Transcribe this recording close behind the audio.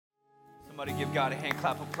Somebody give God a hand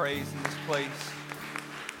clap of praise in this place.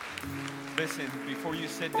 Listen, before you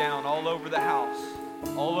sit down, all over the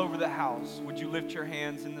house, would you lift your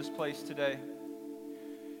hands in this place today?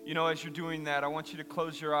 You know, as you're doing that, I want you to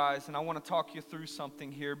close your eyes, and I want to talk you through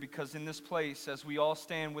something here, because in this place, as we all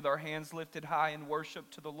stand with our hands lifted high in worship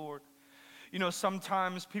to the Lord, you know,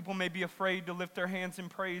 sometimes people may be afraid to lift their hands in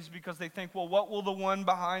praise because they think, well, what will the one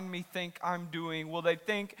behind me think I'm doing? Will they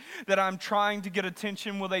think that I'm trying to get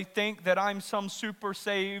attention? Will they think that I'm some super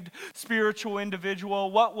saved spiritual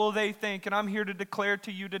individual? What will they think? And I'm here to declare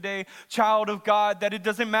to you today, child of God, that it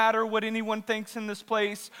doesn't matter what anyone thinks in this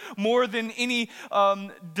place. More than any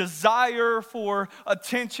desire for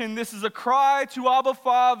attention, this is a cry to Abba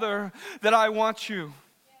Father that I want you.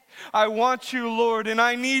 I want you, Lord, and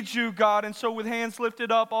I need you, God. And so with hands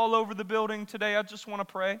lifted up all over the building today, I just want to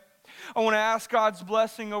pray. I want to ask God's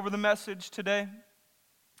blessing over the message today.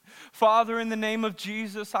 Father, in the name of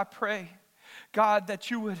Jesus, I pray, God, that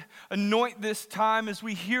you would anoint this time as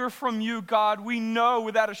we hear from you, God. We know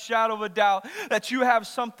without a shadow of a doubt that you have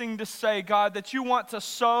something to say, God, that you want to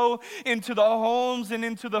sow into the homes and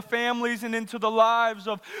into the families and into the lives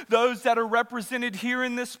of those that are represented here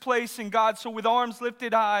in this place. And God, so with arms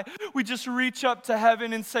lifted high, we just reach up to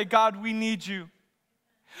heaven and say, God, we need you.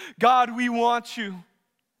 God, we want you.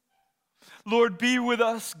 Lord, be with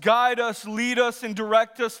us, guide us, lead us, and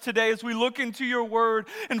direct us today as we look into your word.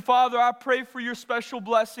 And Father, I pray for your special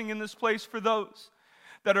blessing in this place for those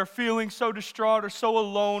that are feeling so distraught or so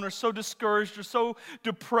alone or so discouraged or so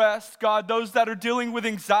depressed, God, those that are dealing with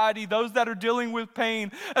anxiety, those that are dealing with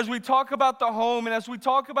pain. As we talk about the home and as we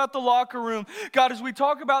talk about the locker room, God, as we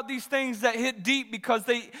talk about these things that hit deep because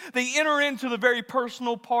they enter into the very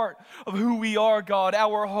personal part of who we are, God,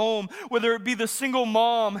 our home, whether it be the single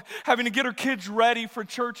mom having to get her kids ready for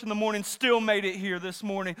church in the morning, still made it here this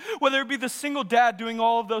morning, whether it be the single dad doing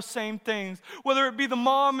all of those same things, whether it be the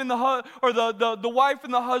mom and the wife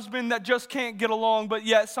and the husband that just can't get along, but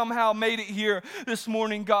yet somehow made it here this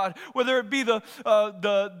morning, God. Whether it be the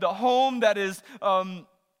home that is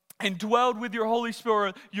indwelled with your Holy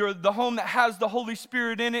Spirit, the home that has the Holy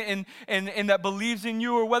Spirit in it and that believes in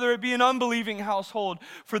you, or whether it be an unbelieving household.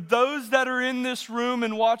 For those that are in this room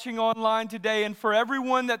and watching online today, and for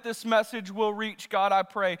everyone that this message will reach, God, I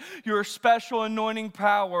pray your special anointing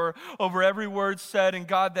power over every word said, and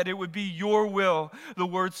God, that it would be your will, the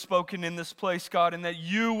words spoken in this place, God, and that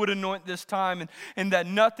you would anoint this time, and that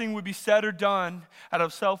nothing would be said or done out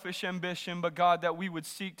of selfish ambition, but God, that we would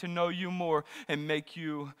seek to know you more and make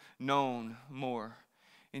you known more.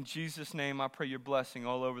 In Jesus' name, I pray your blessing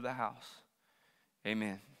all over the house.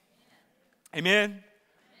 Amen. Amen.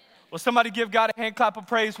 Well, somebody give God a hand clap of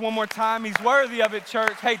praise one more time. He's worthy of it,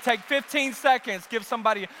 church. Hey, take 15 seconds. Give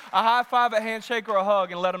somebody a high five, a handshake, or a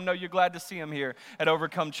hug, and let them know you're glad to see them here at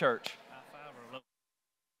Overcome Church.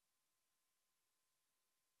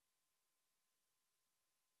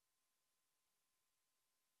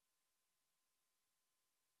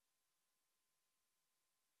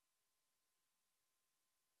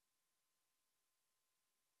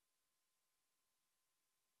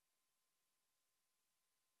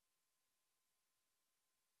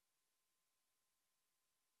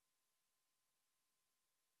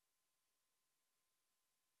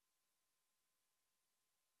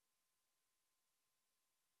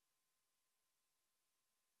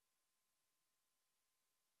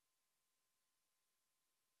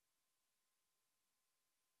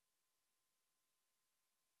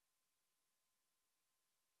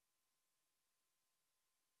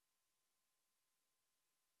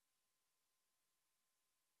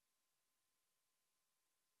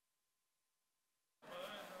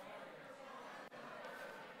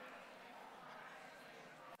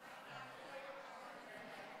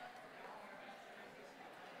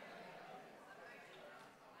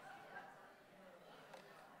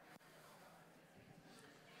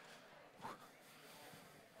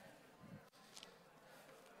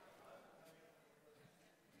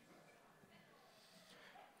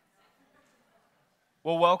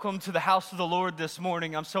 Well, welcome to the house of the Lord this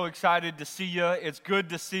morning. I'm so excited to see you. It's good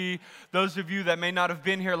to see those of you that may not have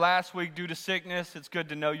been here last week due to sickness. It's good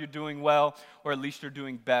to know you're doing well, or at least you're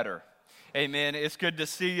doing better. Amen. It's good to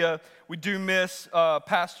see you. We do miss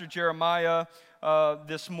Pastor Jeremiah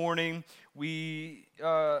this morning.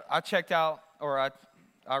 I checked out, or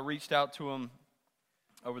I reached out to him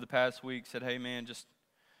over the past week, said, hey, man, just,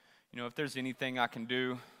 if there's anything I can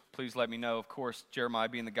do, please let me know. Of course, Jeremiah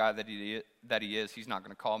being the guy that he is, he's not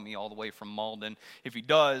going to call me all the way from Malden. If he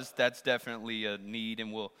does, that's definitely a need,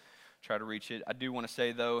 and we'll try to reach it. I do want to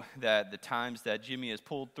say, though, that the times that Jimmy has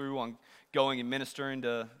pulled through on going and ministering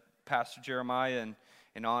to Pastor Jeremiah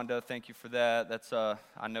And Onda, thank you for that. That's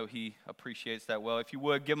I know he appreciates that well. If you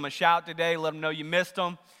would, give him a shout today. Let him know you missed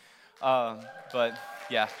him. But,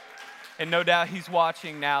 yeah. And no doubt he's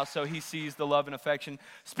watching now, so he sees the love and affection.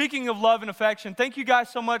 Speaking of love and affection, thank you guys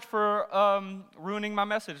so much for ruining my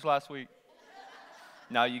message last week.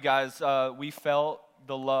 No, you guys, we felt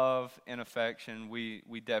the love and affection.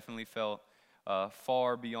 We definitely felt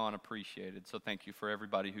far beyond appreciated. So thank you for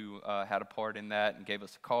everybody who had a part in that and gave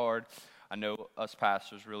us a card. I know us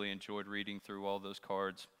pastors really enjoyed reading through all those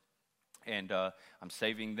cards. And I'm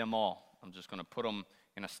saving them all. I'm just going to put them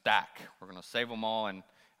in a stack. We're going to save them all, and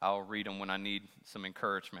I'll read them when I need some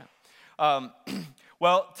encouragement.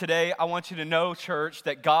 Well, today I want you to know, church,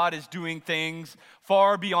 that God is doing things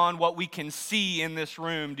far beyond what we can see in this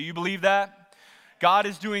room. Do you believe that? God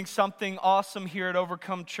is doing something awesome here at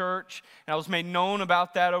Overcome Church, and I was made known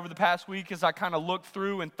about that over the past week as I kind of looked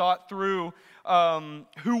through and thought through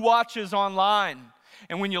who watches online.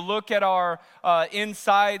 And when you look at our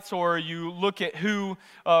insights, or you look at who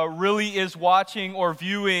really is watching or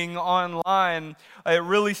viewing online, it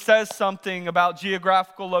really says something about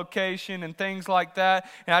geographical location and things like that.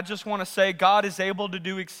 And I just want to say God is able to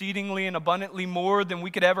do exceedingly and abundantly more than we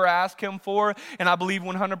could ever ask him for. And I believe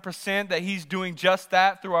 100% that he's doing just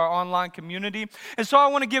that through our online community. And so I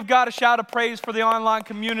want to give God a shout of praise for the online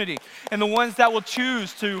community and the ones that will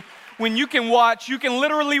choose to. When you can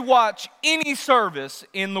literally watch any service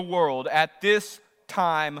in the world at this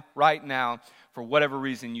time right now, for whatever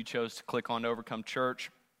reason you chose to click on Overcome Church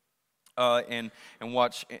and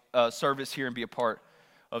watch service here and be a part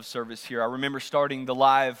of service here. I remember starting the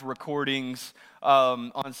live recordings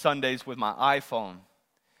on Sundays with my iPhone.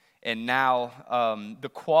 And now the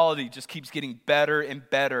quality just keeps getting better and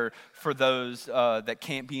better for those that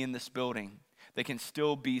can't be in this building. They can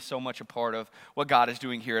still be so much a part of what God is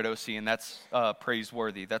doing here at OC, and that's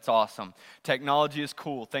praiseworthy. That's awesome. Technology is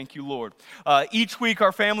cool. Thank you, Lord. Each week,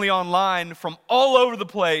 our family online from all over the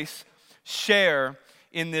place share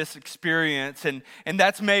in this experience, and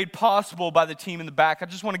that's made possible by the team in the back. I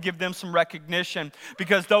just want to give them some recognition,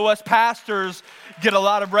 because though us pastors get a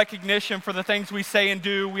lot of recognition for the things we say and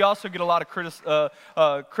do, we also get a lot of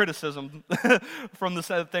criticism from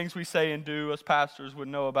the things we say and do. Us pastors would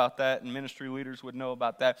know about that, and ministry leaders would know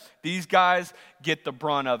about that. These guys get the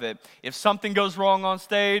brunt of it. If something goes wrong on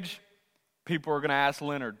stage, people are going to ask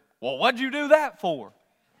Leonard, well, what'd you do that for?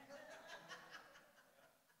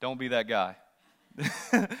 Don't be that guy.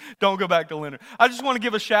 Don't go back to Leonard. I just want to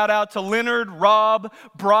give a shout out to Leonard, Rob,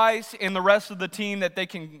 Bryce, and the rest of the team that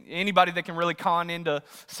anybody that can really con into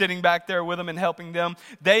sitting back there with them and helping them.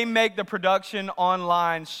 They make the production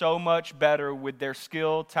online so much better with their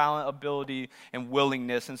skill, talent, ability, and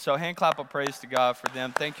willingness. And so hand clap of praise to God for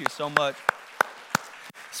them. Thank you so much.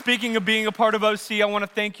 Speaking of being a part of OC, I want to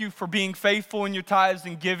thank you for being faithful in your tithes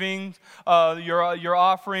and giving, your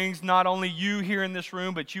offerings. Not only you here in this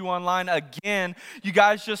room, but you online. Again, you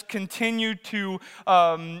guys just continue to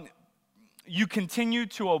obey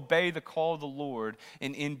the call of the Lord,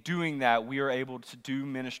 and in doing that, we are able to do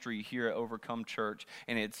ministry here at Overcome Church,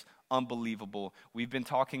 and it's unbelievable. We've been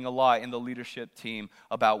talking a lot in the leadership team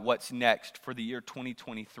about what's next for the year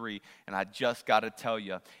 2023, and I just got to tell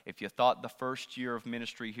you, if you thought the first year of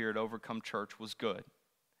ministry here at Overcome Church was good,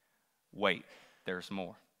 wait, there's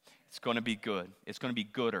more. It's going to be good. It's going to be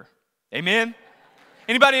gooder. Amen?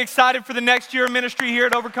 Anybody excited for the next year of ministry here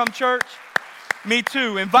at Overcome Church? Me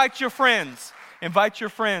too. Invite your friends. Invite your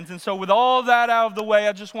friends. And so with all that out of the way,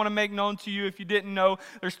 I just want to make known to you, if you didn't know,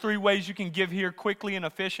 there's 3 ways you can give here quickly and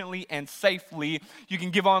efficiently and safely. You can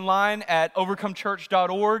give online at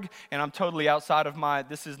overcomechurch.org, and I'm totally outside of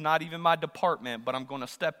this is not even my department, but I'm going to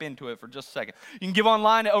step into it for just a second. You can give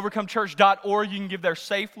online at overcomechurch.org. You can give there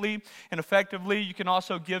safely and effectively. You can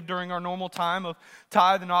also give during our normal time of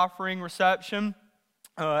tithe and offering reception.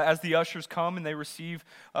 As the ushers come and they receive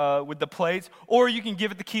with the plates. Or you can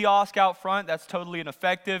give at the kiosk out front. That's totally an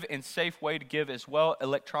effective and safe way to give as well,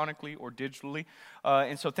 electronically or digitally.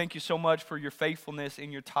 And so thank you so much for your faithfulness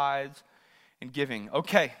in your tithes and giving.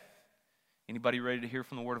 Okay. Anybody ready to hear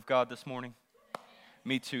from the Word of God this morning?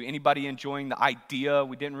 Me too. Anybody enjoying the idea?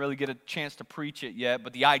 We didn't really get a chance to preach it yet,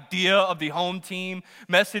 but the idea of the home team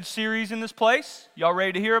message series in this place? Y'all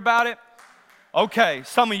ready to hear about it? Okay,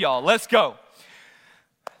 some of y'all, let's go.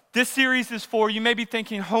 This series is for, you may be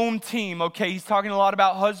thinking, home team. Okay, he's talking a lot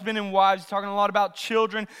about husband and wives. He's talking a lot about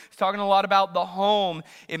children. He's talking a lot about the home.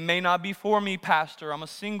 It may not be for me, Pastor. I'm a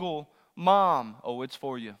single mom. Oh, it's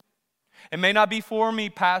for you. It may not be for me,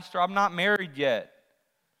 Pastor. I'm not married yet.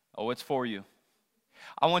 Oh, it's for you.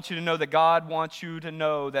 I want you to know that God wants you to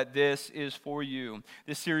know that this is for you.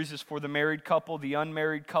 This series is for the married couple, the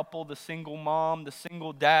unmarried couple, the single mom, the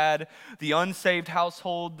single dad, the unsaved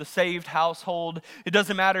household, the saved household. It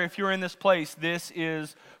doesn't matter if you're in this place, this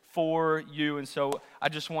is for you. And so I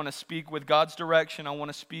just want to speak with God's direction. I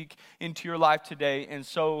want to speak into your life today and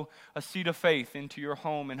sow a seed of faith into your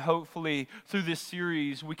home. And hopefully through this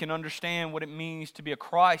series, we can understand what it means to be a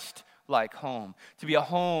Christ-like home, to be a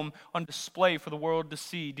home on display for the world to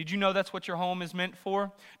see. Did you know that's what your home is meant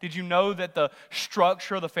for? Did you know that the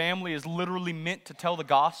structure of the family is literally meant to tell the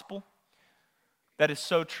gospel? That is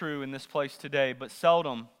so true in this place today, but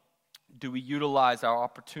seldom do we utilize our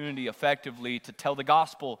opportunity effectively to tell the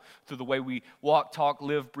gospel through the way we walk, talk,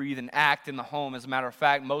 live, breathe, and act in the home? As a matter of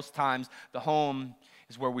fact, most times the home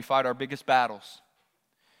is where we fight our biggest battles.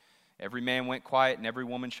 Every man went quiet and every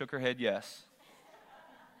woman shook her head yes.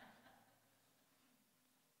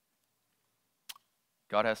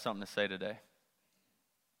 God has something to say today.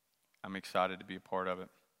 I'm excited to be a part of it.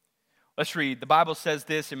 Let's read. The Bible says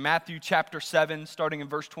this in Matthew chapter 7, starting in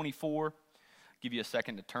verse 24. Give you a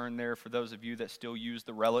second to turn there for those of you that still use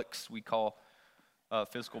the relics we call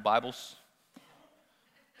physical Bibles.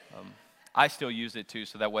 I still use it too,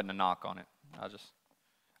 so that wasn't a knock on it.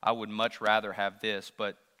 I would much rather have this,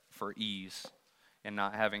 but for ease and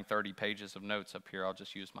not having 30 pages of notes up here, I'll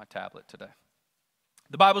just use my tablet today.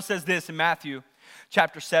 The Bible says this in Matthew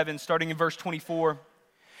chapter 7, starting in verse 24.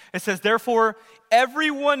 It says, "Therefore,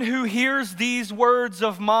 everyone who hears these words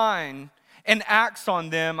of mine and acts on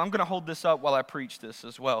them," I'm going to hold this up while I preach this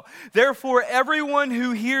as well. "Therefore, everyone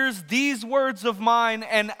who hears these words of mine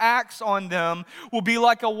and acts on them will be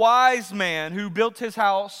like a wise man who built his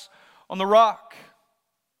house on the rock.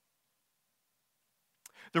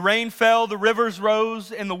 The rain fell, the rivers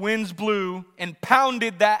rose, and the winds blew and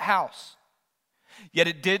pounded that house. Yet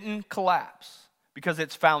it didn't collapse because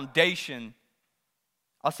its foundation,"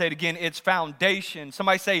 I'll say it again, its foundation.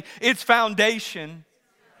 Somebody say, its foundation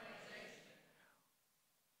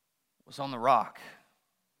was on the rock.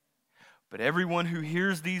 But everyone who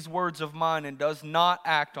hears these words of mine and does not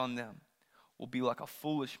act on them will be like a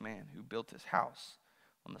foolish man who built his house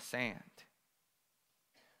on the sand.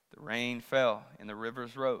 The rain fell and the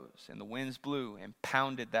rivers rose and the winds blew and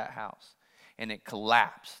pounded that house, and it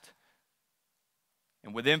collapsed.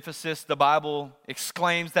 And with emphasis, the Bible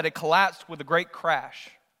exclaims that it collapsed with a great crash.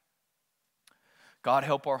 God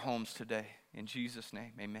help our homes today. In Jesus'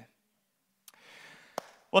 name, amen.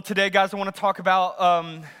 Well, today, guys, I want to talk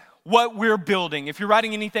about what we're building. If you're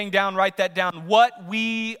writing anything down, write that down. What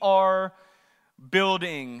we are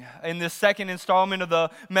building. In this second installment of the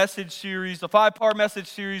message series, the 5-part message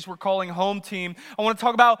series we're calling Home Team, I want to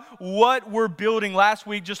talk about what we're building. Last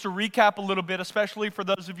week, just to recap a little bit, especially for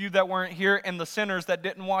those of you that weren't here and the sinners that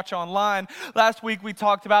didn't watch online. Last week, we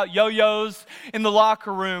talked about yo-yos in the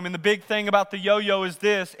locker room, and the big thing about the yo-yo is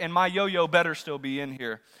this, and my yo-yo better still be in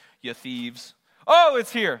here, you thieves. Oh,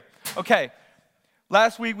 it's here. Okay.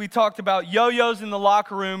 Last week we talked about yo-yos in the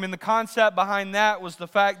locker room, and the concept behind that was the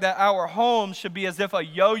fact that our home should be as if a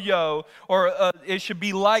yo-yo, or it should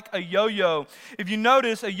be like a yo-yo. If you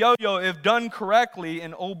notice, a yo-yo, if done correctly,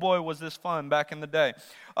 and oh boy was this fun back in the day,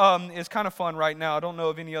 it's kind of fun right now. I don't know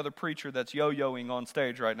of any other preacher that's yo-yoing on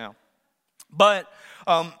stage right now. But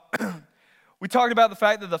we talked about the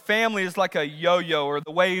fact that the family is like a yo-yo, or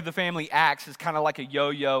the way the family acts is kind of like a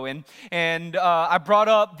yo-yo. And I brought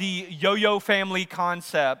up the yo-yo family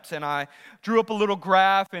concept, and I drew up a little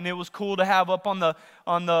graph, and it was cool to have up on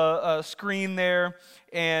the screen there.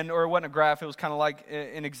 Or it wasn't a graph, it was kind of like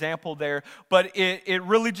an example there. But it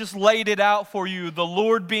really just laid it out for you. The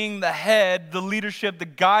Lord being the head, the leadership, the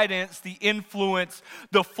guidance, the influence,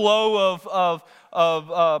 the flow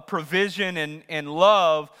of provision and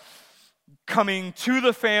love coming to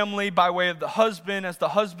the family by way of the husband. As the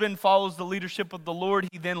husband follows the leadership of the Lord,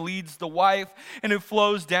 he then leads the wife, and it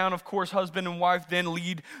flows down. Of course, husband and wife then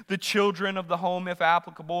lead the children of the home if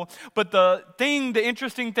applicable. But the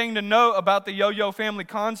interesting thing to note about the yo-yo family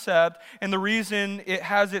concept, and the reason it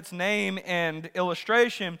has its name and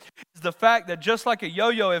illustration, is the fact that just like a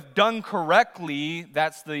yo-yo, if done correctly,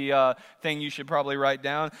 that's the thing you should probably write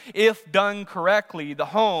down. If done correctly, the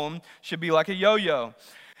home should be like a yo-yo.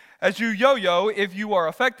 As you yo-yo, if you are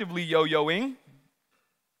effectively yo-yoing,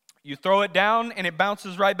 you throw it down and it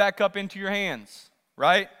bounces right back up into your hands,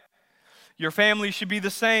 right? Your family should be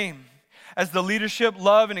the same. As the leadership,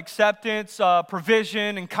 love and acceptance,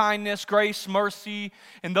 provision and kindness, grace, mercy,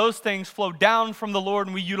 and those things flow down from the Lord,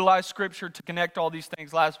 and we utilize Scripture to connect all these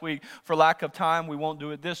things last week. For lack of time, we won't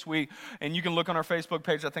do it this week. And you can look on our Facebook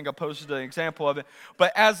page. I think I posted an example of it.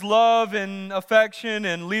 But as love and affection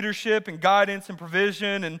and leadership and guidance and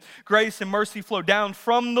provision and grace and mercy flow down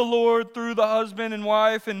from the Lord through the husband and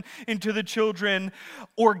wife and into the children,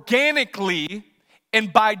 organically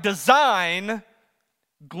and by design,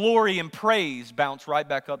 glory and praise bounce right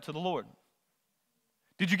back up to the Lord.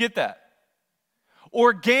 Did you get that?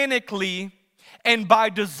 Organically and by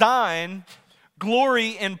design,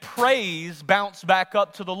 glory and praise bounce back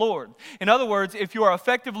up to the Lord. In other words, if you are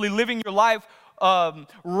effectively living your life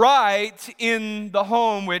right in the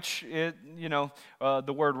home, which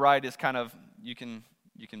the word right is kind of, you can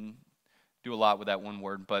do a lot with that one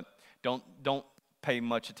word, but don't pay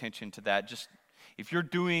much attention to that. Just if you're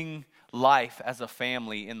doing life as a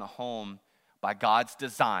family in the home by God's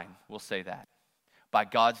design, we'll say that. By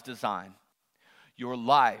God's design, your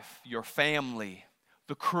life, your family,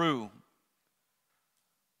 the crew,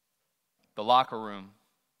 the locker room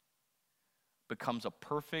becomes a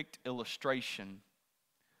perfect illustration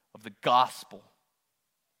of the gospel,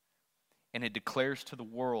 and it declares to the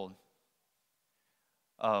world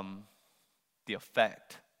the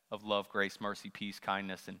effect of love, grace, mercy, peace,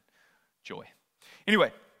 kindness, and joy.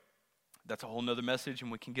 Anyway, that's a whole nother message,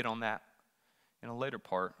 and we can get on that in a later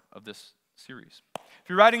part of this series. If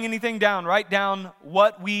you're writing anything down, write down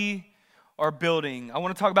what we are building. I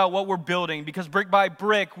want to talk about what we're building, because brick by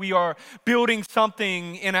brick, we are building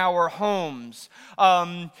something in our homes.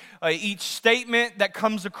 Each statement that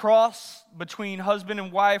comes across between husband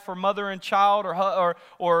and wife, or mother and child,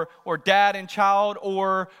 or dad and child,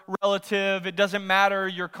 or relative, it doesn't matter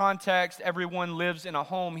your context. Everyone lives in a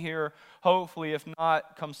home here. Hopefully, if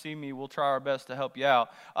not, come see me. We'll try our best to help you out.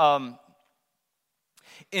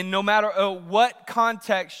 And no matter what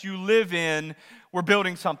context you live in, we're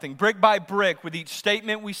building something brick by brick, with each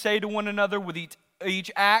statement we say to one another, with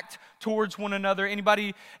each act towards one another.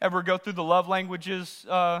 Anybody ever go through the love languages?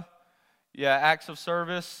 Acts of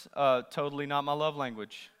service. Totally not my love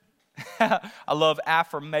language. I love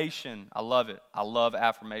affirmation. I love it. I love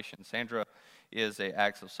affirmation. Sandra is a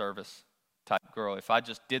acts of service type girl. If I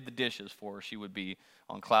just did the dishes for her, she would be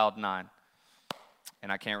on cloud 9.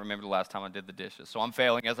 And I can't remember the last time I did the dishes. So I'm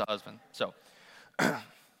failing as a husband. So,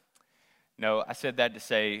 no, I said that to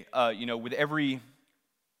say, with every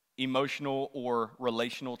emotional or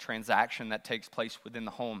relational transaction that takes place within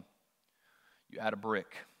the home, you add a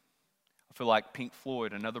brick. I feel like Pink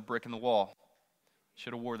Floyd, another brick in the wall.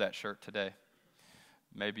 Should have wore that shirt today.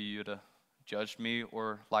 Maybe you'd have judged me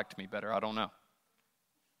or liked me better. I don't know.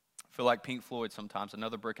 I feel like Pink Floyd sometimes,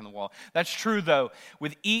 another brick in the wall. That's true, though.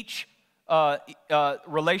 With each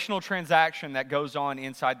relational transaction that goes on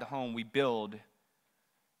inside the home, we build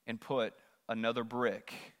and put another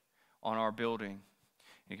brick on our building.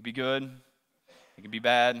 It can be good, it can be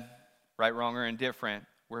bad, right, wrong, or indifferent.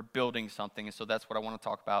 We're building something, and so that's what I want to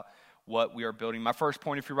talk about, what we are building. My first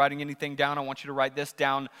point, if you're writing anything down, I want you to write this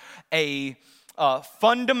down: a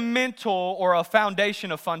fundamental, or a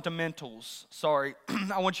foundation of fundamentals.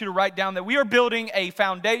 I want you to write down that we are building a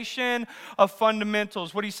foundation of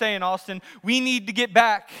fundamentals. What are you saying, Austin? We need to get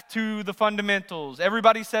back to the fundamentals.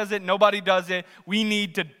 Everybody says it, nobody does it. We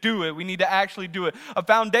need to do it. We need to actually do it. A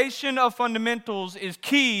foundation of fundamentals is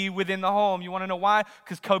key within the home. You want to know why?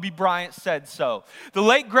 Because Kobe Bryant said so. The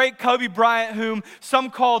late, great Kobe Bryant, whom some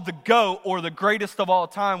call the GOAT, or the greatest of all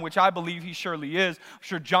time, which I believe he surely is. I'm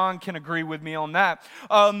sure John can agree with me on that,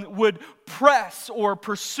 would press or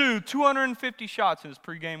pursue 250 shots in his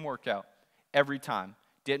pregame workout every time.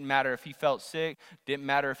 Didn't matter if he felt sick, didn't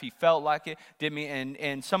matter if he felt like it,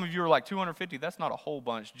 and some of you are like, 250, that's not a whole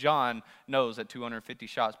bunch. John knows that 250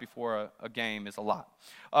 shots before a game is a lot.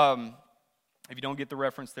 If you don't get the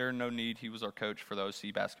reference there, no need. He was our coach for the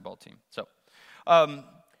OC basketball team. So,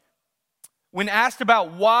 when asked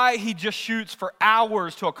about why he just shoots for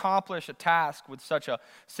hours to accomplish a task with such a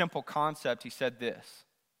simple concept, he said this.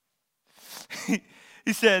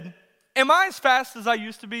 He said, "Am I as fast as I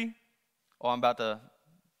used to be? Oh, I'm about to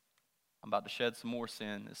shed some more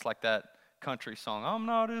sin." It's like that country song, "I'm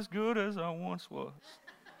not as good as I once was."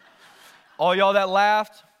 All y'all that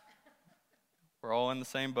laughed, we're all in the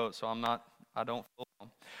same boat, so I don't feel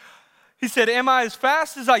alone. He said, "Am I as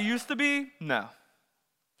fast as I used to be? No.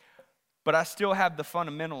 But I still have the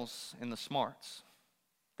fundamentals and the smarts.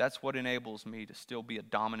 That's what enables me to still be a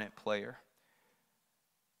dominant player.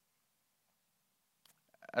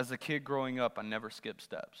 As a kid growing up, I never skipped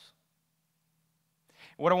steps.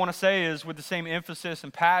 What I want to say is, with the same emphasis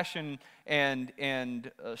and passion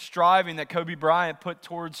and striving that Kobe Bryant put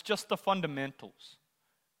towards just the fundamentals,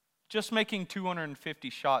 just making 250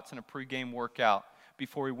 shots in a pregame workout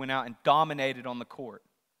before he went out and dominated on the court.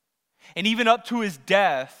 And even up to his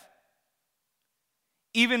death,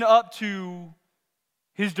 even up to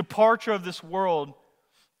his departure of this world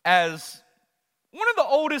as one of the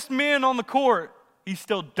oldest men on the court, he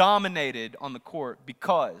still dominated on the court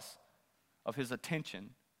because of his attention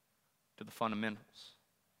to the fundamentals.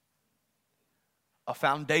 A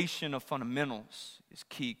foundation of fundamentals is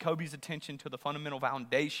key. Kobe's attention to the fundamental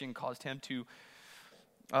foundation caused him to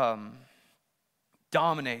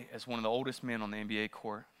dominate as one of the oldest men on the NBA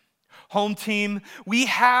court. Home team, we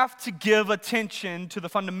have to give attention to the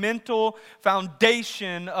fundamental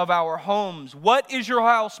foundation of our homes. What is your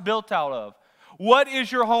house built out of? What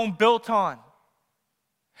is your home built on?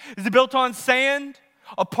 Is it built on sand,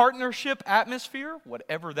 a partnership atmosphere,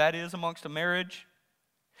 whatever that is amongst a marriage,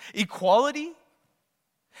 equality,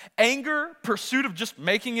 anger, pursuit of just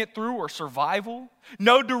making it through, or survival,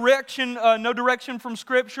 no direction from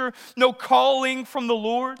Scripture, no calling from the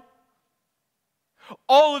Lord?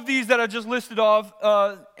 All of these that I just listed off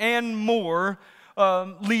and more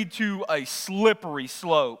lead to a slippery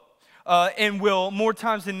slope and will, more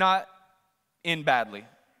times than not, end badly.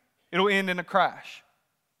 It'll end in a crash.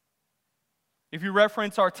 If you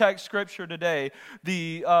reference our text scripture today,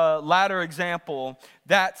 the latter example,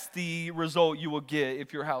 that's the result you will get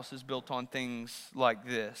if your house is built on things like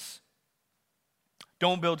this.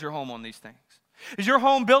 Don't build your home on these things. Is your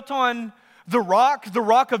home built on the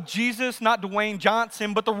rock of Jesus, not Dwayne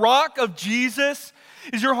Johnson, but the rock of Jesus?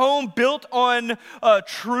 Is your home built on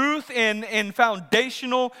truth and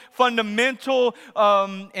foundational, fundamental,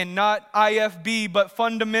 and not IFB, but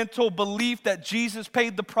fundamental belief that Jesus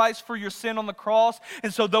paid the price for your sin on the cross?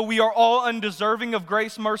 And so though we are all undeserving of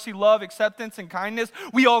grace, mercy, love, acceptance, and kindness,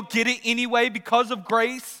 we all get it anyway because of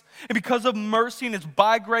grace and because of mercy, and it's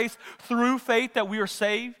by grace through faith that we are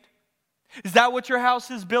saved. Is that what your house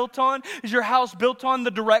is built on? Is your house built on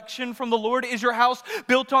the direction from the Lord? Is your house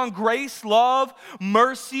built on grace, love,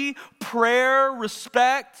 mercy, prayer,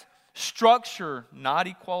 respect, structure, not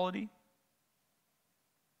equality,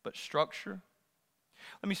 but structure?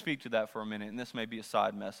 Let me speak to that for a minute, and this may be a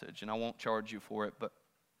side message, and I won't charge you for it, but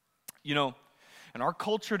you know, in our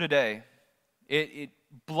culture today, it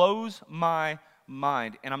blows my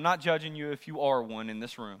mind, and I'm not judging you if you are one in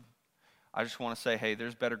this room. I just want to say, hey,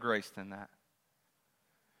 there's better grace than that.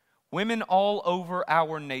 Women all over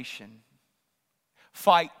our nation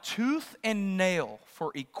fight tooth and nail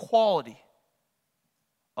for equality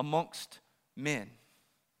amongst men.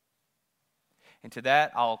 And to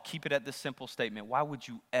that, I'll keep it at this simple statement. Why would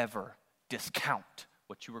you ever discount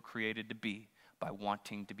what you were created to be by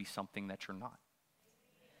wanting to be something that you're not?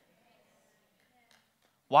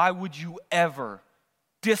 Why would you ever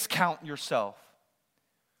discount yourself?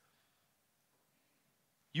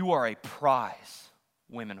 You are a prize,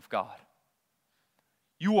 women of God.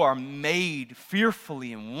 You are made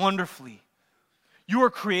fearfully and wonderfully. You are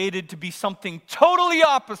created to be something totally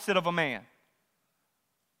opposite of a man.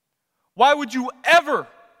 Why would you ever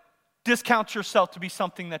discount yourself to be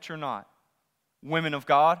something that you're not? Women of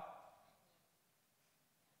God.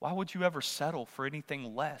 Why would you ever settle for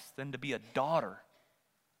anything less than to be a daughter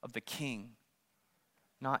of the King,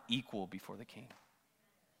 not equal before the King?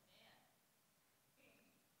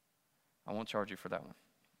 I won't charge you for that one.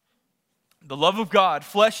 The love of God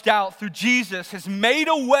fleshed out through Jesus has made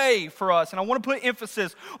a way for us. And I want to put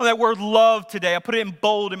emphasis on that word love today. I put it in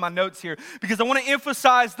bold in my notes here because I want to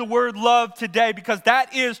emphasize the word love today, because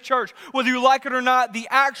that is, church, whether you like it or not, the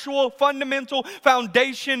actual fundamental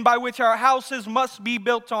foundation by which our houses must be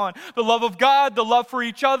built on. The love of God, the love for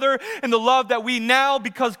each other, and the love that we now,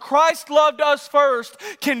 because Christ loved us first,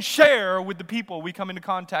 can share with the people we come into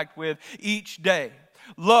contact with each day.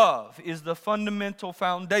 Love is the fundamental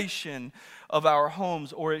foundation of our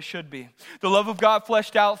homes, or it should be. The love of God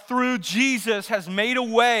fleshed out through Jesus has made a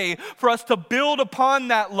way for us to build upon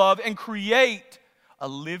that love and create a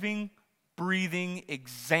living, breathing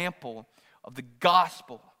example of the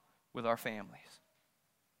gospel with our families.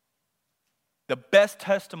 The best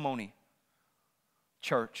testimony,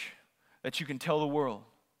 church, that you can tell the world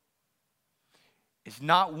is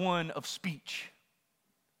not one of speech,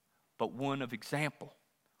 but one of example.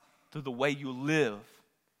 Through the way you live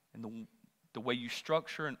and the way you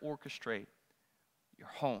structure and orchestrate your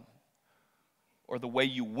home, or the way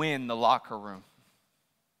you win the locker room.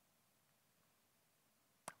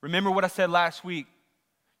 Remember what I said last week.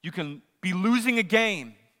 You can be losing a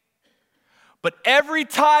game, but every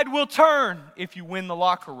tide will turn if you win the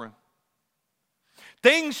locker room.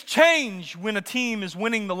 Things change when a team is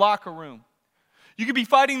winning the locker room. You could be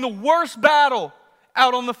fighting the worst battle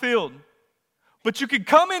out on the field, but you could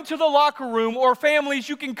come into the locker room, or families,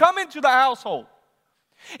 you can come into the household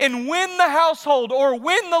and win the household or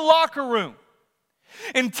win the locker room,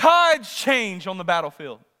 and tides change on the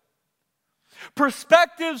battlefield.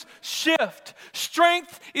 Perspectives shift.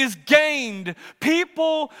 Strength is gained.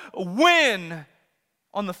 People win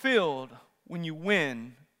on the field when you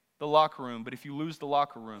win the locker room. But if you lose the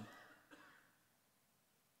locker room,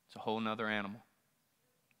 it's a whole nother animal.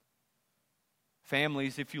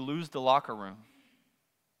 Families, if you lose the locker room,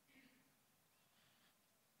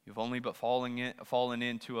 you've only but fallen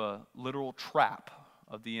into a literal trap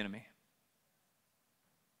of the enemy.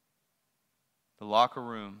 The locker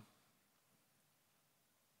room.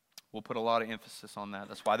 We'll put a lot of emphasis on that.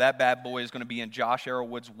 That's why that bad boy is going to be in Josh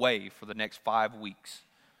Arrowwood's way for the next 5 weeks.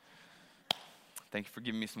 Thank you for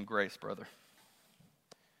giving me some grace, brother.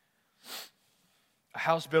 A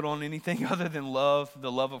house built on anything other than love, the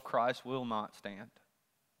love of Christ, will not stand.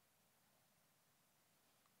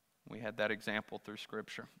 We had that example through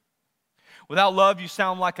Scripture. Without love, you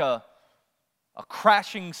sound like a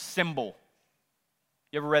crashing cymbal.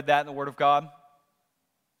 You ever read that in the Word of God?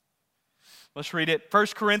 Let's read it. 1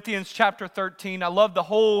 Corinthians chapter 13. I love the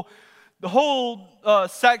whole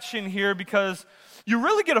section here because you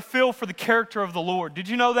really get a feel for the character of the Lord. Did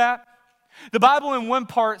you know that? The Bible in one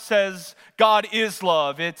part says God is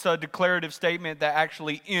love. It's a declarative statement that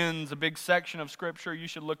actually ends a big section of Scripture. You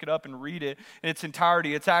should look it up and read it in its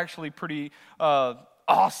entirety. It's actually pretty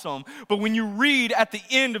awesome. But when you read at the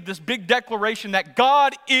end of this big declaration that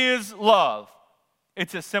God is love,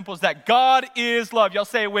 it's as simple as that. God is love. Y'all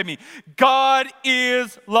say it with me. God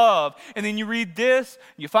is love. And then you read this,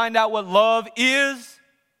 you find out what love is.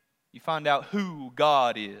 You find out who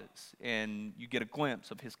God is, and you get a glimpse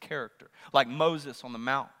of his character. Like Moses on the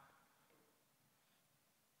mountain.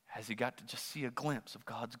 Has he got to just see a glimpse of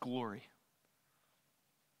God's glory?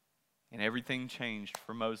 And everything changed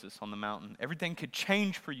for Moses on the mountain. Everything could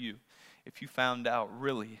change for you if you found out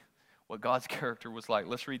really what God's character was like.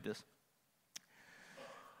 Let's read this.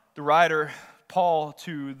 The writer, Paul,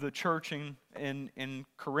 to the church in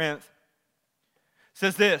Corinth,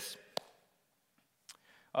 says this.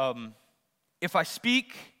 If I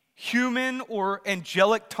speak human or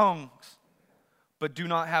angelic tongues, but do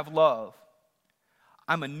not have love,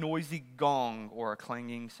 I'm a noisy gong or a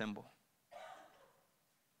clanging cymbal.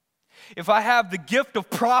 If I have the gift of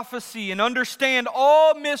prophecy and understand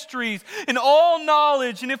all mysteries and all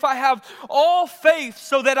knowledge, and if I have all faith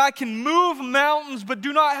so that I can move mountains but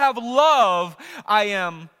do not have love, I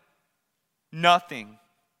am nothing.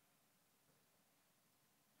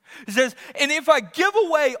 It says, and if I give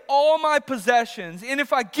away all my possessions, and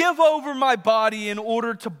if I give over my body in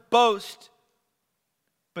order to boast,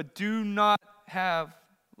 but do not have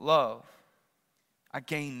love, I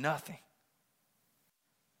gain nothing.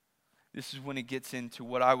 This is when it gets into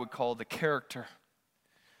what I would call the character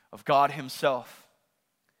of God himself.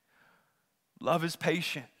 Love is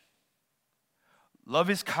patient. Love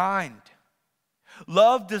is kind.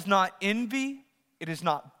 Love does not envy. It is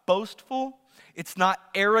not boastful. It's not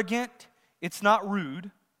arrogant. It's not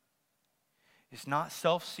rude. It's not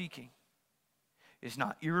self-seeking. It's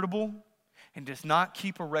not irritable, and does not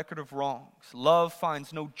keep a record of wrongs. Love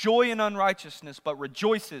finds no joy in unrighteousness, but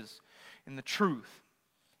rejoices in the truth.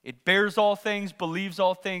 It bears all things, believes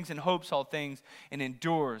all things, and hopes all things, and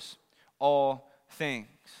endures all things.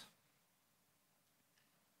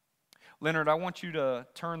 Leonard, I want you to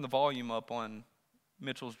turn the volume up on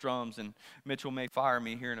Mitchell's drums, and Mitchell may fire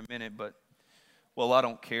me here in a minute, but, well, I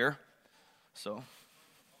don't care. So,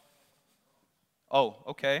 oh,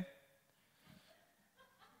 okay.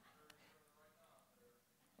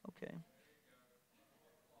 Okay.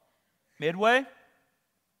 Midway?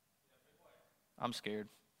 I'm scared.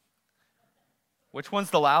 Which one's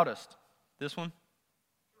the loudest? This one?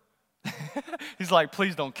 He's like,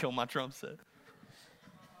 please don't kill my drum set.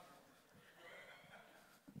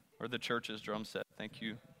 Or the church's drum set. Thank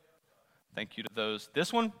you. Thank you to those.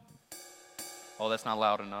 This one? Oh, that's not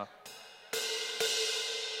loud enough.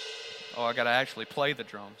 Oh, I got to actually play the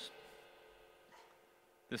drums.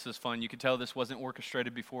 This is fun. You can tell this wasn't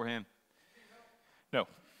orchestrated beforehand. No.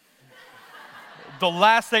 The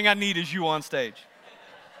last thing I need is you on stage.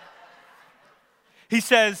 He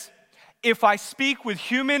says, if I speak with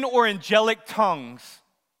human or angelic tongues,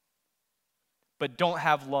 but don't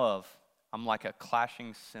have love, I'm like a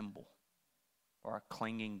clashing cymbal or a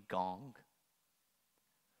clanging gong.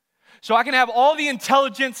 So I can have all the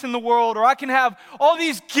intelligence in the world, or I can have all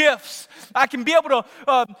these gifts. I can be able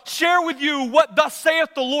to share with you what thus saith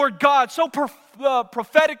the Lord God so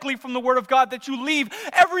prophetically from the Word of God that you leave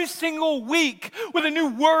every single week with a new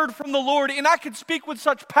word from the Lord. And I can speak with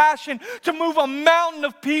such passion to move a mountain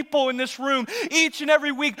of people in this room each and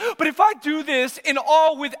every week. But if I do this in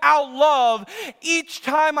all without love, each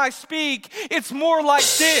time I speak, it's more like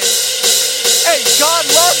this. Hey, God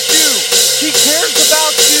loves you. He cares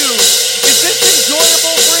about you. Is this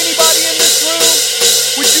enjoyable for anybody in this room?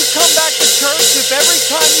 Would you come back to church if every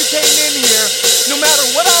time you came in here, no matter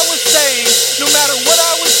what I was saying, no matter what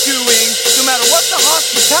I was doing, no matter what the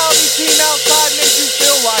hospitality team outside made you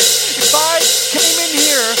feel like, if I came in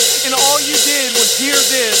here and all you did was hear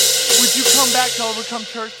this, would you come back to Overcome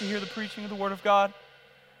Church to hear the preaching of the Word of God?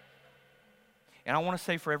 And I want to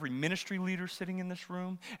say for every ministry leader sitting in this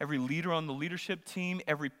room, every leader on the leadership team,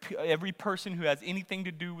 every person who has anything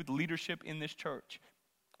to do with leadership in this church,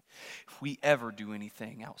 if we ever do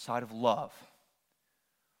anything outside of love,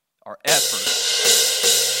 our efforts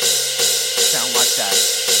sound like that.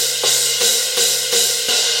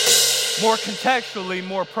 More contextually,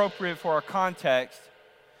 more appropriate for our context,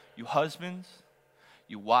 you husbands,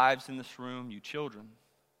 you wives in this room, you children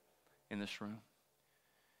in this room,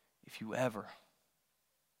 if you ever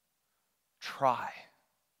try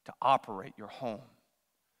to operate your home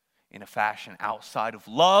in a fashion outside of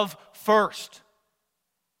love first,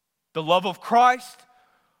 the love of Christ,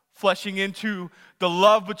 fleshing into the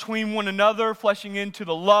love between one another, fleshing into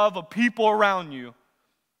the love of people around you.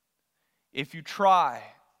 If you try,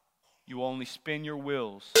 you will only spin your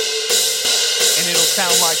wheels, and it'll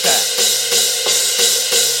sound like that.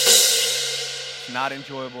 It's not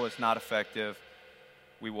enjoyable, it's not effective.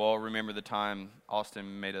 We will all remember the time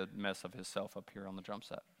Austin made a mess of himself up here on the drum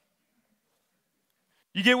set.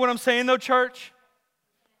 You get what I'm saying though, church?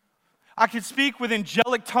 I could speak with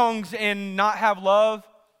angelic tongues and not have love.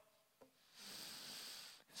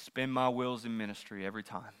 Spin my wheels in ministry every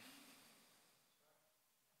time.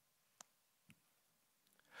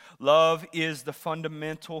 Love is the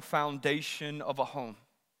fundamental foundation of a home.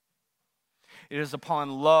 It is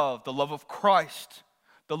upon love, the love of Christ,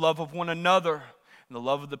 the love of one another, and the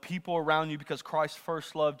love of the people around you because Christ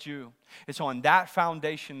first loved you. It's on that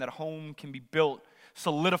foundation that a home can be built,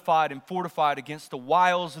 solidified and fortified against the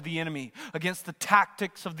wiles of the enemy, against the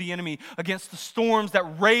tactics of the enemy, against the storms that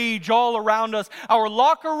rage all around us. Our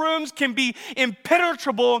locker rooms can be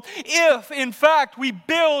impenetrable if, in fact, we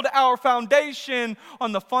build our foundation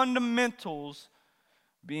on the fundamentals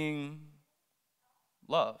being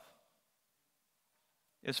love.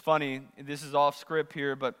 It's funny, this is off script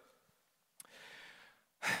here, but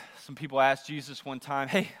some people asked Jesus one time,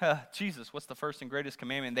 hey, Jesus, what's the first and greatest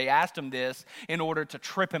commandment? They asked him this in order to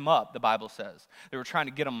trip him up, the Bible says. They were trying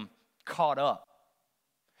to get him caught up.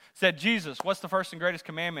 Said, Jesus, what's the first and greatest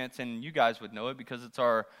commandments? And you guys would know it because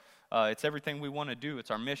it's everything we want to do.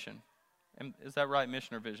 It's our mission. And is that right,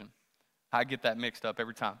 mission or vision? I get that mixed up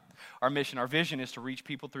every time. Our mission, our vision is to reach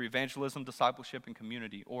people through evangelism, discipleship, and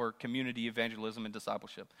community, or community, evangelism, and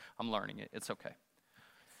discipleship. I'm learning it. It's okay.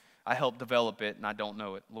 I helped develop it, and I don't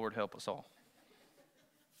know it. Lord, help us all.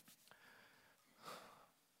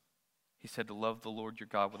 He said to love the Lord your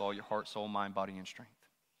God with all your heart, soul, mind, body, and strength.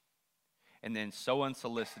 And then so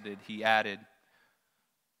unsolicited, he added,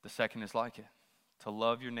 the second is like it, to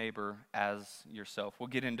love your neighbor as yourself. We'll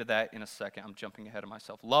get into that in a second. I'm jumping ahead of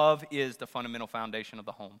myself. Love is the fundamental foundation of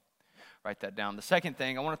the home. Write that down. The second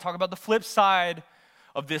thing, I want to talk about the flip side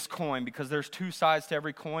of this coin, because there's two sides to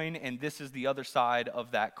every coin, and this is the other side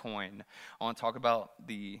of that coin. I want to talk about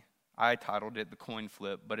I titled it the coin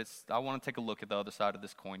flip, but I want to take a look at the other side of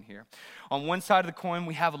this coin here. On one side of the coin,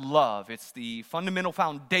 we have love. It's the fundamental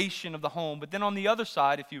foundation of the home. But then on the other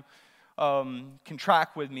side, if you can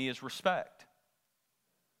track with me, is respect.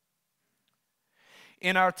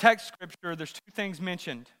 In our text scripture, there's two things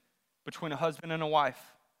mentioned between a husband and a wife.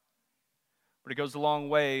 But it goes a long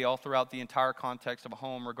way all throughout the entire context of a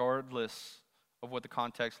home, regardless of what the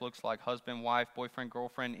context looks like. Husband, wife, boyfriend,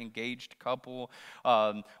 girlfriend, engaged couple,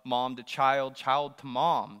 mom to child, child to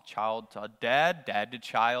mom, child to dad, dad to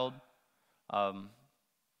child.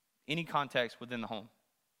 Any context within the home.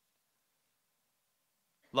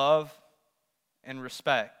 Love and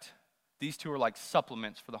respect. These two are like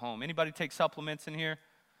supplements for the home. Anybody take supplements in here?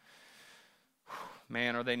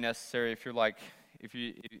 Man, are they necessary if you're like... If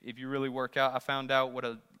you really work out. I found out what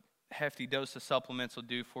a hefty dose of supplements will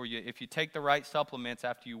do for you. If you take the right supplements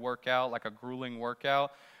after you work out, like a grueling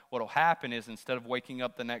workout, what will happen is instead of waking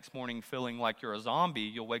up the next morning feeling like you're a zombie,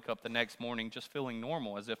 you'll wake up the next morning just feeling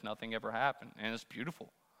normal, as if nothing ever happened. And it's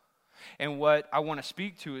beautiful. And what I want to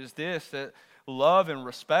speak to is this, that love and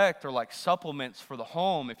respect are like supplements for the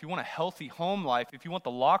home. If you want a healthy home life, if you want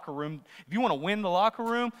the locker room, if you want to win the locker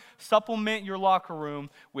room, supplement your locker room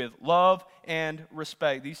with love and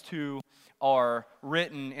respect. These two are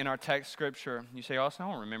written in our text scripture. You say, Austin,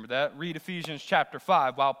 I don't remember that. Read Ephesians chapter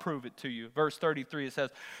 5. Well, I'll prove it to you. Verse 33, it says,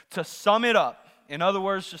 to sum it up, in other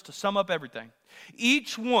words, just to sum up everything,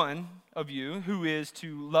 each one of you who is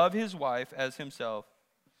to love his wife as himself,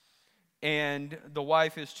 and the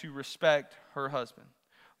wife is to respect her husband.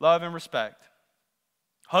 Love and respect.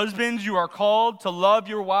 Husbands, you are called to love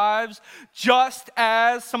your wives just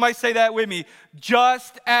as, somebody say that with me,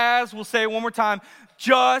 just as, we'll say it one more time,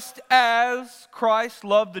 just as Christ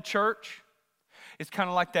loved the church. It's kind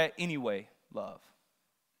of like that anyway love.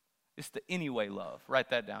 It's the anyway love. Write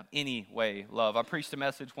that down. Anyway love. I preached a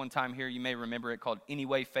message one time here. You may remember it, called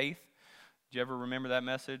Anyway Faith. Did you ever remember that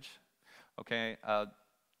message? Okay,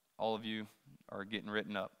 all of you are getting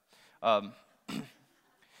written up.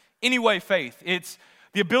 Anyway faith. It's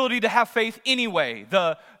the ability to have faith anyway.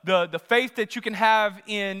 The faith that you can have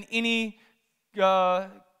in any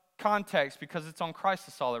context, because it's on Christ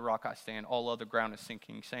the solid rock I stand. All other ground is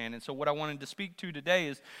sinking sand. And so what I wanted to speak to today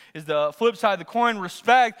is the flip side of the coin,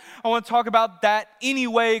 respect. I want to talk about that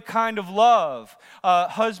anyway kind of love.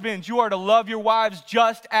 Husbands, you are to love your wives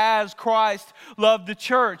just as Christ loved the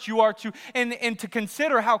church. You are to, and to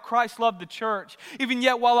consider how Christ loved the church. Even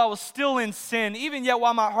yet while I was still in sin, even yet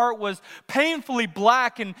while my heart was painfully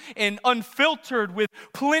black and unfiltered with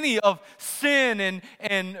plenty of sin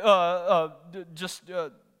and just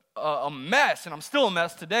a mess, and I'm still a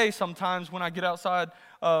mess today. Sometimes when I get outside,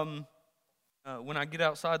 the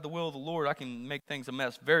will of the Lord, I can make things a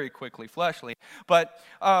mess very quickly, fleshly. But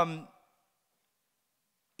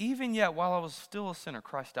even yet, while I was still a sinner,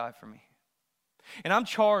 Christ died for me, and I'm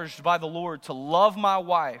charged by the Lord to love my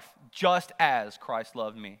wife just as Christ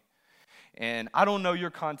loved me. And I don't know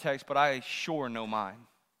your context, but I sure know mine.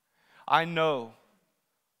 I know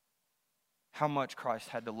how much Christ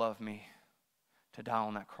had to love me to die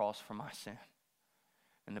on that cross for my sin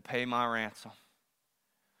and to pay my ransom,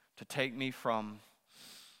 to take me from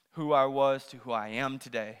who I was to who I am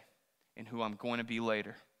today and who I'm going to be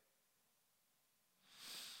later.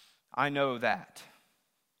 I know that.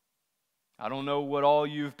 I don't know what all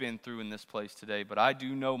you've been through in this place today, but I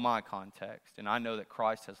do know my context, and I know that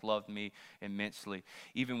Christ has loved me immensely,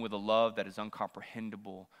 even with a love that is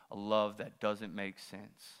incomprehensible, a love that doesn't make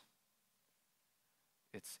sense.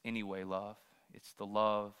 It's anyway love. It's the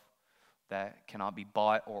love that cannot be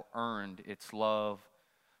bought or earned. It's love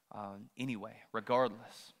anyway,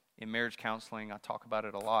 regardless. In marriage counseling, I talk about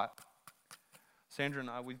it a lot. Sandra and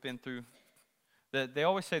I, we've been through, they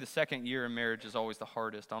always say the second year in marriage is always the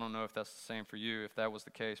hardest. I don't know if that's the same for you, if that was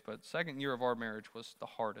the case, but second year of our marriage was the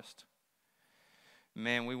hardest.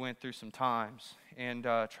 Man, we went through some times, and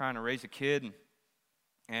trying to raise a kid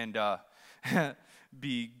and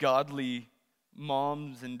be godly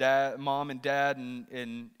mom and dad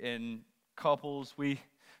and couples. We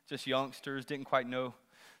just youngsters didn't quite know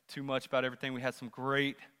too much about everything. We had some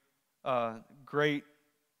great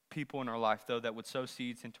people in our life, though, that would sow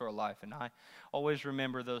seeds into our life. And I always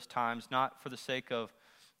remember those times, not for the sake of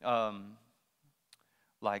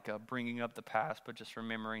bringing up the past, but just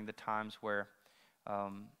remembering the times where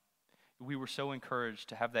we were so encouraged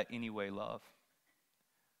to have that anyway love.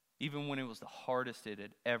 Even when it was the hardest it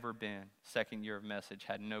had ever been, second year of message,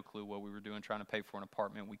 had no clue what we were doing, trying to pay for an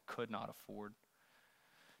apartment we could not afford,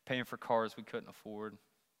 paying for cars we couldn't afford,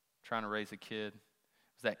 trying to raise a kid. It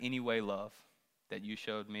was that anyway love that you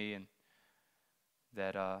showed me, and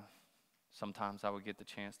that sometimes I would get the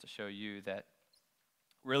chance to show you, that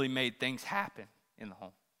really made things happen in the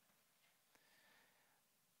home.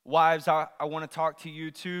 Wives, I want to talk to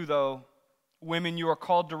you too, though. Women, you are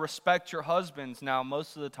called to respect your husbands. Now,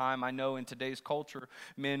 most of the time, I know in today's culture,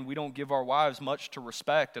 men, we don't give our wives much to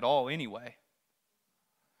respect at all anyway.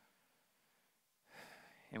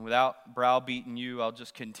 And without browbeating you, I'll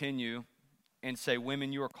just continue and say,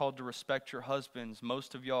 women, you are called to respect your husbands.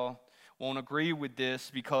 Most of y'all won't agree with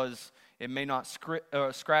this because it may not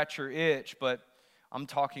scratch your itch, but I'm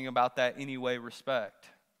talking about that anyway respect.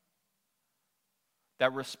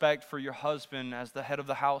 That respect for your husband as the head of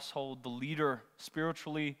the household, the leader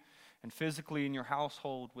spiritually and physically in your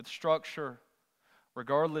household, with structure,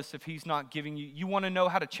 regardless if he's not giving you. You want to know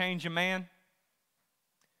how to change a man?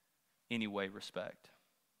 Anyway, respect.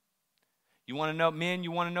 You want to know, men,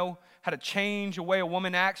 you want to know how to change the way a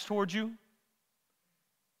woman acts towards you?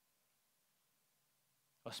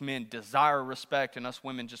 Us men desire respect, and us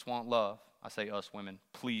women just want love. I say us women,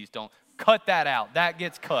 please don't. Cut that out. That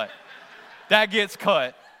gets cut. That gets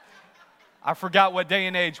cut. I forgot what day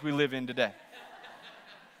and age we live in today.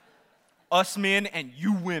 Us men and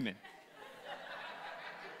you women.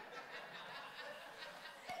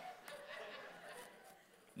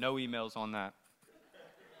 No emails on that.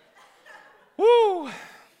 Woo!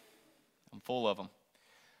 I'm full of them.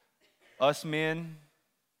 Us men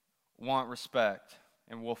want respect,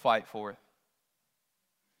 and we'll fight for it.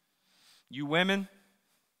 You women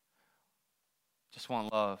just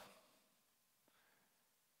want love,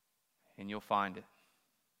 and you'll find it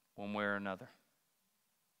one way or another.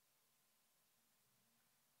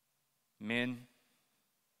 Men,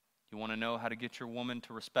 you want to know how to get your woman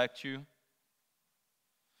to respect you?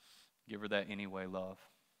 Give her that anyway love.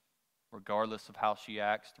 Regardless of how she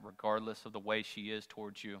acts, regardless of the way she is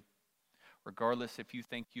towards you, regardless if you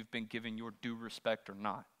think you've been given your due respect or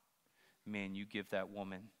not, men, you give that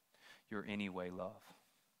woman your anyway love.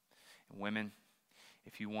 And women,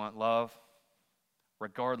 if you want love,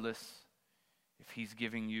 regardless if he's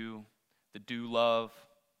giving you the due love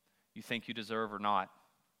you think you deserve or not,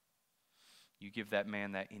 you give that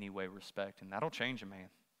man that anyway respect, and that'll change a man.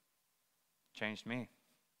 Changed me.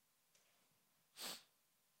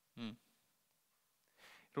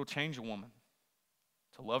 It'll change a woman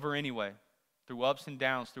to love her anyway, through ups and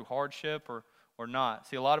downs, through hardship or not.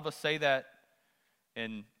 See, a lot of us say that,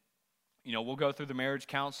 and we'll go through the marriage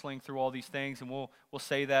counseling, through all these things, and we'll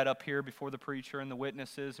say that up here before the preacher and the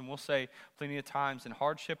witnesses, and we'll say plenty of times, in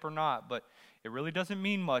hardship or not, but it really doesn't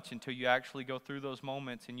mean much until you actually go through those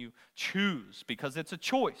moments and you choose, because it's a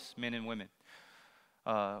choice, men and women.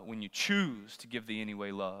 When you choose to give the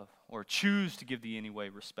anyway love, or choose to give the anyway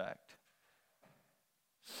respect.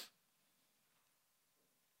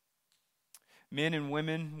 Men and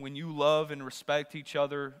women, when you love and respect each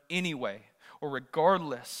other anyway, or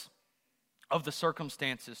regardless of the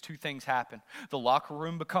circumstances, two things happen. The locker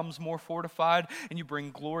room becomes more fortified, and you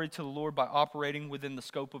bring glory to the Lord by operating within the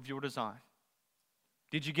scope of your design.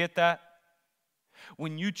 Did you get that?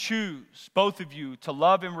 When you choose, both of you, to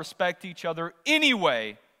love and respect each other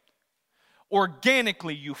anyway,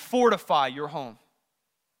 organically you fortify your home.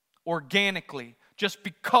 Organically, just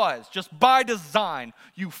because, just by design,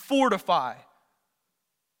 you fortify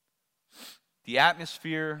the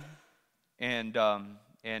atmosphere and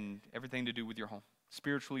everything to do with your home.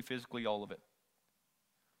 Spiritually, physically, all of it.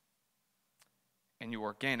 And you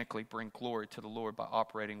organically bring glory to the Lord by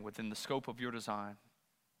operating within the scope of your design.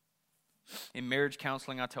 In marriage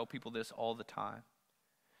counseling, I tell people this all the time.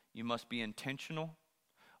 You must be intentional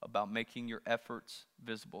about making your efforts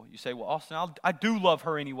visible. You say, well, Austin, I do love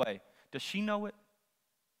her anyway. Does she know it?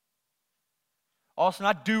 Austin,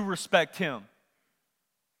 I do respect him.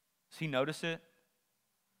 Does he notice it?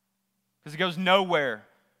 Because it goes nowhere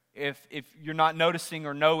if you're not noticing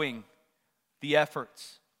or knowing the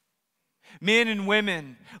efforts. Men and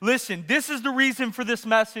women, listen, this is the reason for this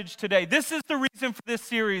message today. This is the reason for this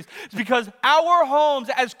series. It's because our homes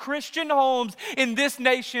as Christian homes in this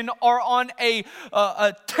nation are on a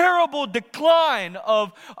terrible decline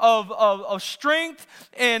of strength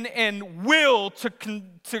and will to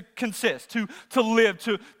consist, to live,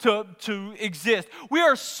 to exist. We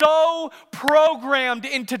are so programmed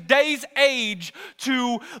in today's age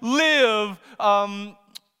to live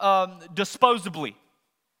disposably.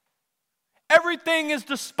 Everything is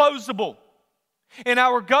disposable. And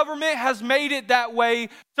our government has made it that way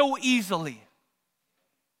so easily.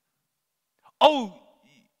 Oh,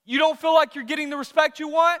 you don't feel like you're getting the respect you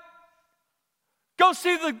want? Go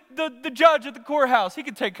see the judge at the courthouse. He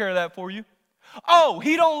can take care of that for you. Oh,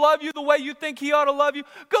 he don't love you the way you think he ought to love you?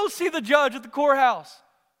 Go see the judge at the courthouse.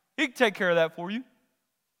 He can take care of that for you.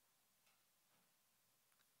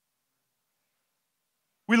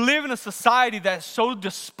 We live in a society that's so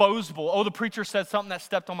disposable. Oh, the preacher said something that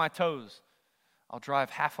stepped on my toes. I'll drive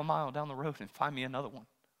half a mile down the road and find me another one.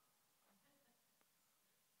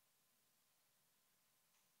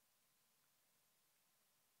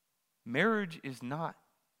 Marriage is not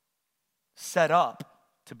set up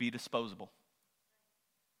to be disposable.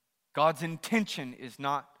 God's intention is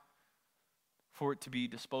not for it to be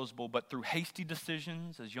disposable, but through hasty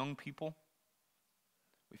decisions as young people,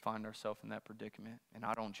 we find ourselves in that predicament, and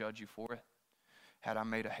I don't judge you for it. Had I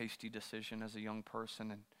made a hasty decision as a young person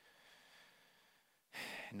and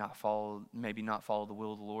maybe not follow the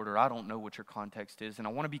will of the Lord, or I don't know what your context is, and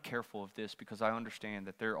I want to be careful of this because I understand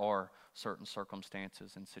that there are certain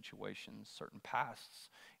circumstances and situations, certain pasts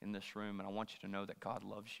in this room, and I want you to know that God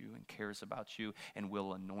loves you and cares about you and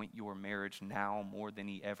will anoint your marriage now more than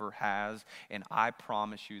he ever has. And I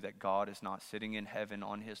promise you that God is not sitting in heaven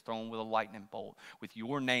on his throne with a lightning bolt, with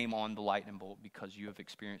your name on the lightning bolt because you have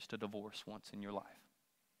experienced a divorce once in your life,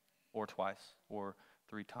 or twice, or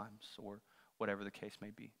 3 times, or whatever the case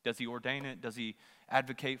may be. Does he ordain it? Does he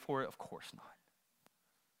advocate for it? Of course not.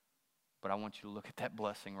 But I want you to look at that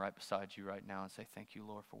blessing right beside you right now and say, thank you,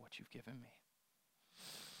 Lord, for what you've given me.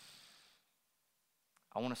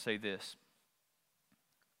 I want to say this.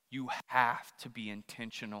 You have to be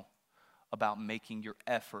intentional about making your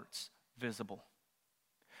efforts visible.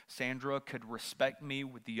 Sandra could respect me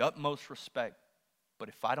with the utmost respect, but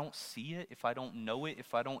if I don't see it, if I don't know it,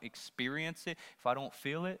 if I don't experience it, if I don't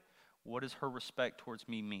feel it, what does her respect towards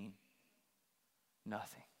me mean?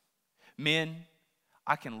 Nothing. Men,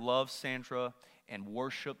 I can love Sandra and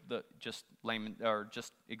worship just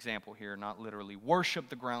example here, not literally, worship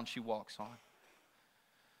the ground she walks on.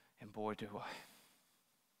 And boy, do I.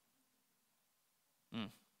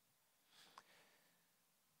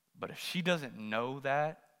 But if she doesn't know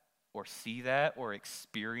that or see that or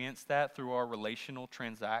experience that through our relational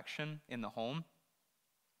transaction in the home,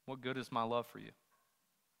 what good is my love for you?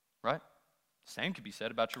 Right? Same could be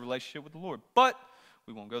said about your relationship with the Lord, but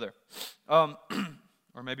we won't go there.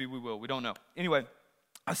 Or maybe we will. We don't know. Anyway,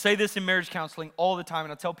 I say this in marriage counseling all the time,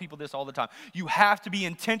 and I tell people this all the time. You have to be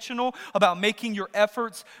intentional about making your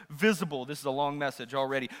efforts visible. This is a long message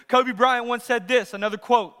already. Kobe Bryant once said this, another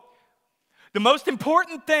quote. The most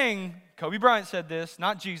important thing, Kobe Bryant said this,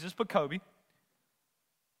 not Jesus, but Kobe.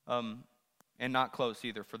 And not close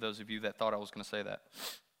either, for those of you that thought I was going to say that.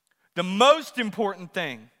 The most important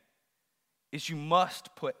thing is you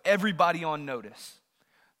must put everybody on notice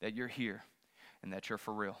that you're here and that you're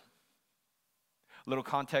for real. A little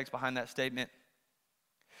context behind that statement.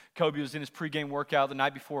 Kobe was in his pregame workout the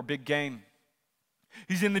night before a big game.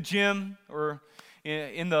 He's in the gym or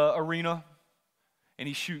in the arena, and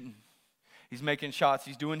he's shooting. He's making shots.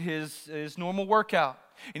 He's doing his normal workout.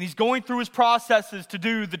 And he's going through his processes to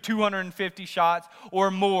do the 250 shots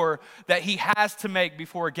or more that he has to make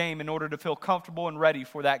before a game in order to feel comfortable and ready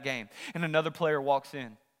for that game. And another player walks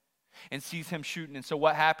in and sees him shooting. And so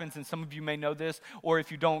what happens, and some of you may know this, or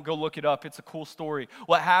if you don't, go look it up. It's a cool story.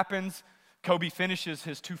 What happens, Kobe finishes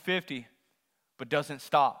his 250, but doesn't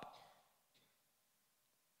stop.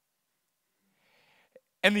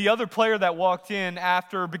 And the other player that walked in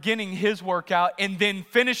after beginning his workout and then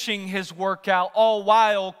finishing his workout, all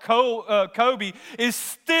while Kobe is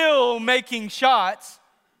still making shots,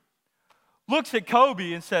 looks at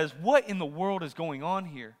Kobe and says, what in the world is going on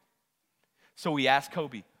here? So he asked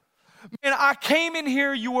Kobe, man, I came in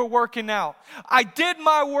here, you were working out. I did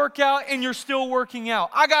my workout and you're still working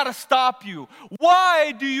out. I got to stop you.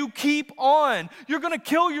 Why do you keep on? You're going to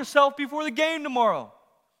kill yourself before the game tomorrow.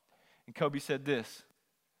 And Kobe said this.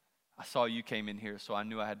 I saw you came in here, so I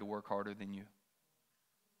knew I had to work harder than you.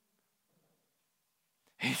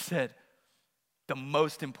 He said, the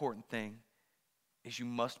most important thing is you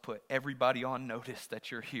must put everybody on notice that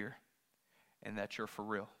you're here and that you're for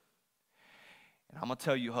real. And I'm going to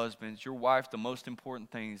tell you, husbands, your wife, the most important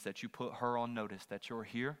thing is that you put her on notice that you're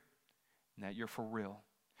here and that you're for real.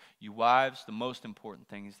 You wives, the most important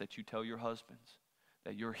thing is that you tell your husbands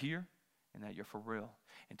that you're here and that you're for real.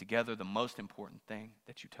 And together, the most important thing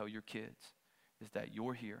that you tell your kids is that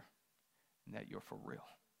you're here and that you're for real.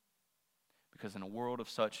 Because in a world of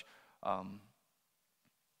such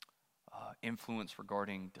influence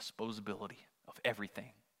regarding disposability of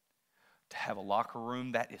everything, to have a locker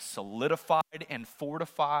room that is solidified and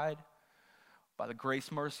fortified by the grace,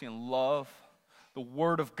 mercy, and love, the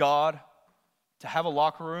Word of God, to have a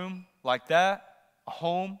locker room like that, a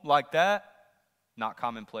home like that, not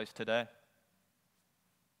commonplace today.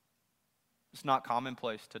 It's not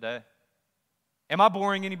commonplace today. Am I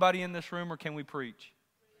boring anybody in this room, or can we preach?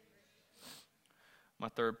 My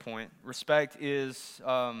third point, respect is,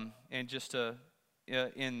 in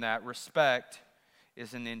that, respect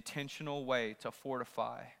is an intentional way to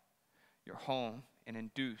fortify your home and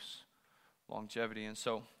induce longevity. And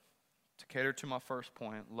so, to cater to my first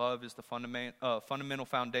point, love is the fundamental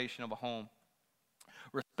foundation of a home.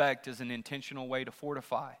 Respect is an intentional way to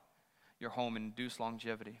fortify your home and induce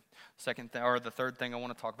longevity. The third thing I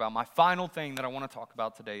want to talk about, my final thing that I want to talk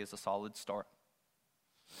about today is a solid start.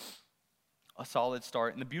 A solid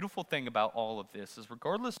start. And the beautiful thing about all of this is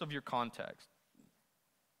regardless of your context,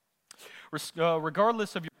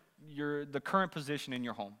 regardless of the current position in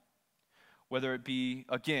your home, whether it be,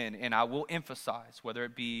 again, and I will emphasize, whether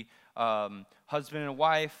it be husband and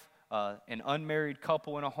wife, an unmarried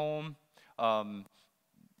couple in a home,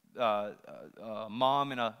 a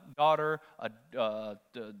mom and a daughter, a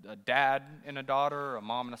dad and a daughter, a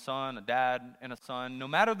mom and a son, a dad and a son, no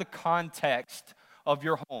matter the context of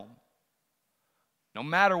your home, no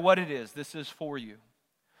matter what it is, this is for you.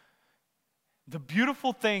 The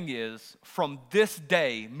beautiful thing is, from this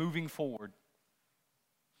day moving forward,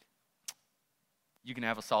 you can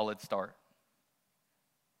have a solid start.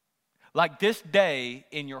 Like this day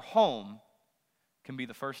in your home can be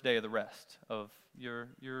the first day of the rest of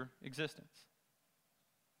your existence.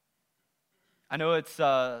 I know it's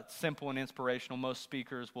simple and inspirational. Most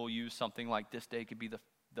speakers will use something like this day could be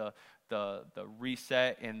the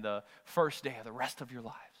reset and the first day of the rest of your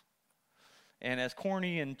lives. And as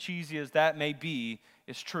corny and cheesy as that may be,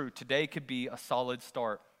 it's true. Today could be a solid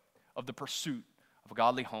start of the pursuit of a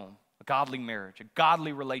godly home, a godly marriage, a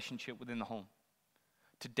godly relationship within the home.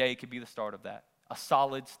 Today could be the start of that, a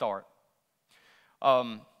solid start.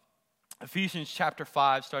 Ephesians chapter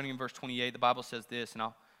 5, starting in verse 28, the Bible says this, and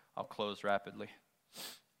I'll close rapidly.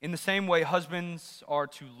 In the same way, husbands are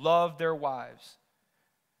to love their wives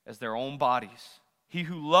as their own bodies. He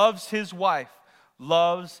who loves his wife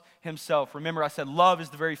loves himself. Remember, I said love is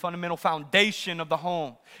the very fundamental foundation of the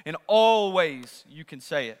home. In all ways, you can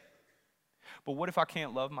say it. But what if I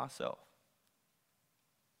can't love myself?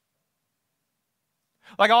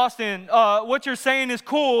 Like, Austin, what you're saying is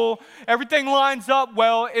cool. Everything lines up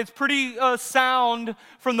well. It's pretty sound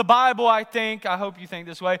from the Bible, I think. I hope you think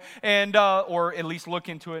this way, and or at least look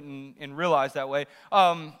into it and realize that way.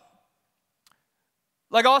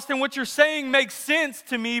 Like, Austin, what you're saying makes sense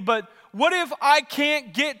to me, but what if I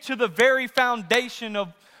can't get to the very foundation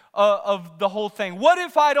of the whole thing? What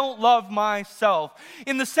if I don't love myself?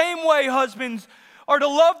 In the same way, husbands are to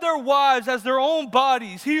love their wives as their own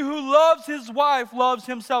bodies. He who loves his wife loves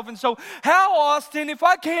himself. And so how, Austin, if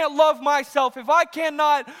I can't love myself, if I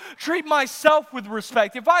cannot treat myself with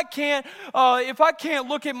respect, if I can't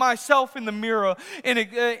look at myself in the mirror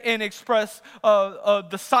and express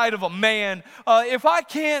the sight of a man, if I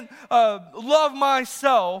can't love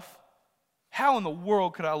myself, how in the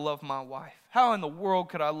world could I love my wife? How in the world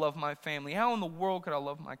could I love my family? How in the world could I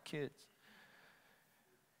love my kids?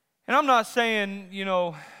 And I'm not saying,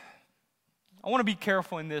 I want to be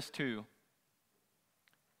careful in this too.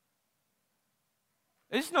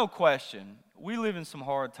 There's no question, we live in some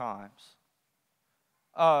hard times.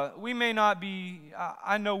 We may not be,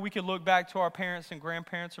 I know we could look back to our parents and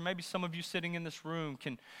grandparents, or maybe some of you sitting in this room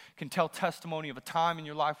can tell testimony of a time in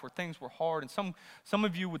your life where things were hard. And some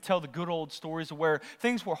of you would tell the good old stories of where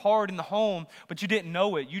things were hard in the home, but you didn't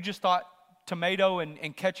know it. You just thought tomato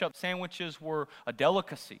and ketchup sandwiches were a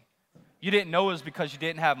delicacy. You didn't know it was because you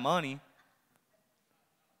didn't have money.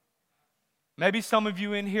 Maybe some of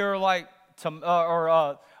you in here are like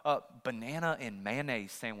banana and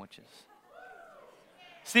mayonnaise sandwiches.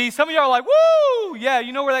 See, some of y'all are like, woo! Yeah,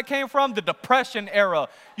 you know where that came from? The Depression era.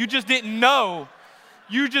 You just didn't know.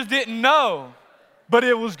 But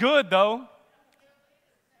it was good, though.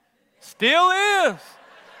 Still is.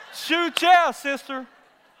 Shoot, yeah, sister.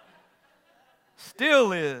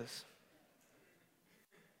 Still is.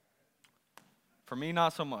 For me,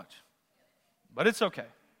 not so much. But it's okay.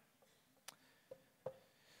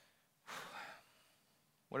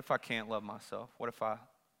 What if I can't love myself? What if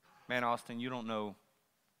man, Austin, you don't know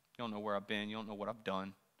where I've been. You don't know what I've done.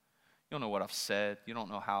 You don't know what I've said. You don't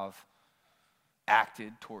know how I've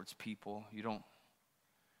acted towards people. You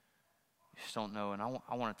just don't know. And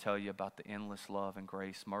I want to tell you about the endless love and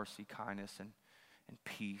grace, mercy, kindness, and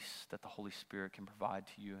peace that the Holy Spirit can provide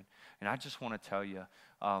to you. And I just want to tell you,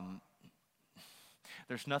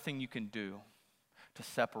 there's nothing you can do to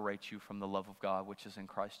separate you from the love of God, which is in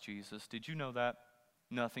Christ Jesus. Did you know that?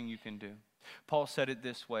 Nothing you can do. Paul said it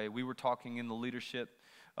this way. We were talking in the leadership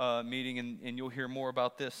meeting, and you'll hear more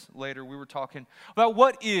about this later. We were talking about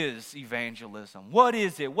what is evangelism? What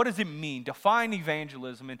is it? What does it mean? Define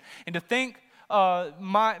evangelism. And to think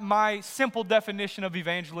my simple definition of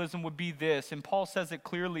evangelism would be this, and Paul says it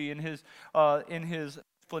clearly in his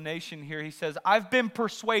explanation here. He says, I've been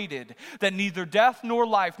persuaded that neither death nor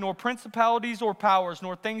life, nor principalities or powers,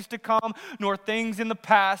 nor things to come, nor things in the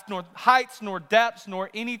past, nor heights, nor depths, nor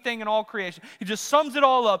anything in all creation. He just sums it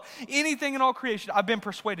all up. Anything in all creation, I've been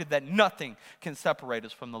persuaded that nothing can separate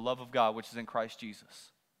us from the love of God, which is in Christ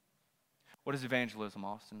Jesus. What is evangelism,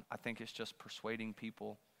 Austin? I think it's just persuading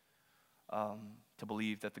people to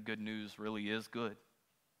believe that the good news really is good.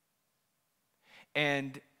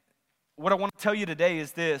 And what I want to tell you today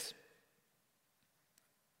is this,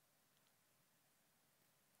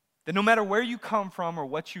 that no matter where you come from or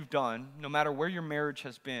what you've done, no matter where your marriage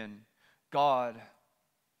has been, God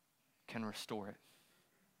can restore it.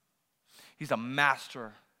 He's a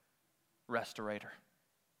master restorator.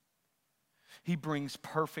 He brings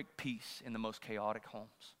perfect peace in the most chaotic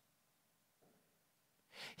homes.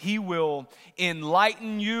 He will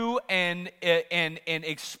enlighten you and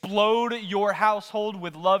explode your household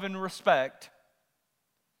with love and respect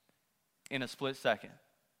in a split second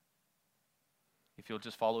if you'll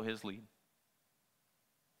just follow his lead.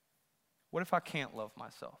 What if I can't love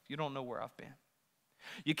myself? You don't know where I've been.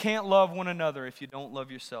 You can't love one another if you don't love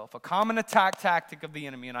yourself. A common attack tactic of the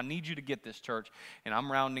enemy, and I need you to get this, church, and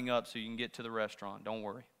I'm rounding up so you can get to the restaurant. Don't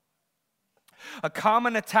worry. A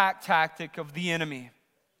common attack tactic of the enemy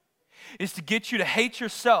is to get you to hate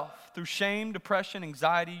yourself through shame, depression,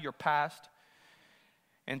 anxiety, your past,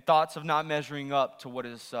 and thoughts of not measuring up to what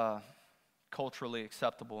is culturally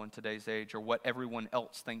acceptable in today's age or what everyone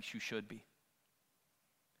else thinks you should be.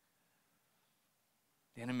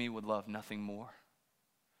 The enemy would love nothing more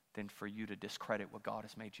than for you to discredit what God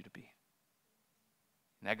has made you to be.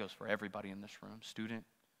 And that goes for everybody in this room. Student,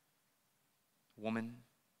 woman,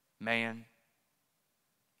 man,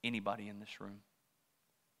 anybody in this room,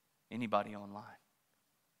 anybody online.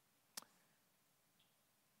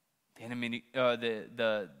 The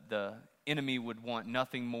enemy would want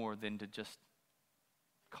nothing more than to just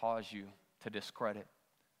cause you to discredit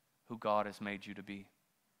who God has made you to be.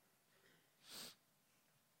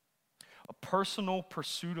 A personal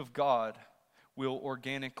pursuit of God will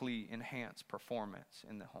organically enhance performance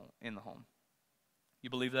in the home. You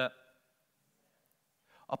believe that?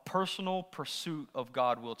 A personal pursuit of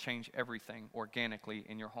God will change everything organically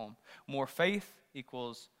in your home. More faith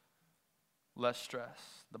equals less stress.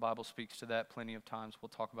 The Bible speaks to that plenty of times. We'll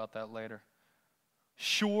talk about that later.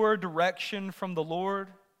 Sure direction from the Lord.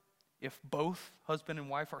 If both husband and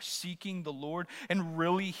wife are seeking the Lord and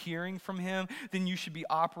really hearing from Him, then you should be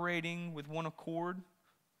operating with one accord.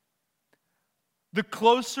 The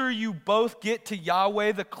closer you both get to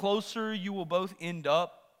Yahweh, the closer you will both end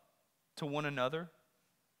up to one another.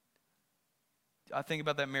 I think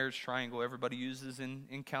about that marriage triangle everybody uses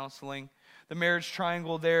in counseling. The marriage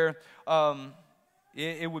triangle there,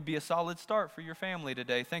 it would be a solid start for your family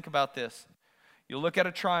today. Think about this. You look at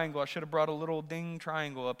a triangle. I should have brought a little ding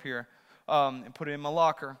triangle up here and put it in my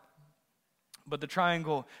locker. But the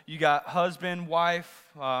triangle, you got husband, wife,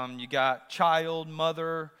 you got child,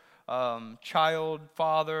 mother, child,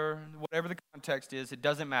 father, whatever the context is, it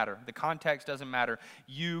doesn't matter. The context doesn't matter.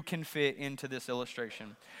 You can fit into this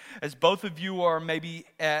illustration. As both of you are maybe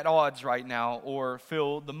at odds right now or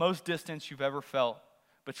feel the most distance you've ever felt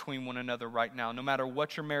between one another right now, no matter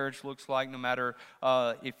what your marriage looks like, no matter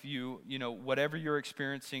if whatever you're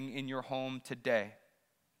experiencing in your home today,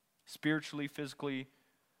 spiritually, physically,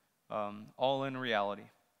 all in reality.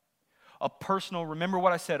 Remember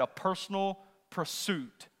what I said, a personal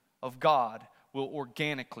pursuit of God will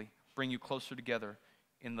organically bring you closer together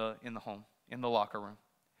in the home, in the locker room.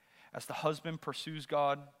 As the husband pursues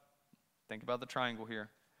God, think about the triangle here.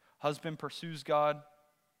 Husband pursues God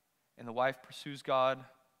and the wife pursues God.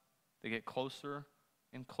 They get closer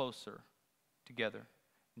and closer together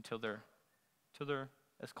until they're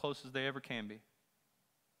as close as they ever can be.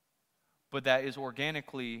 But that is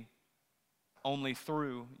organically only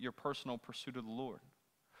through your personal pursuit of the Lord.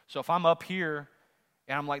 So if I'm up here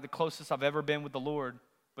and I'm like the closest I've ever been with the Lord,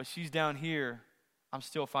 but she's down here, I'm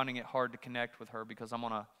still finding it hard to connect with her because I'm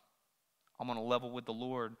on a level with the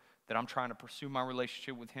Lord that I'm trying to pursue my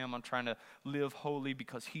relationship with Him. I'm trying to live holy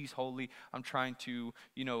because He's holy. I'm trying to,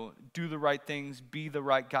 do the right things, be the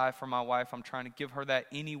right guy for my wife. I'm trying to give her that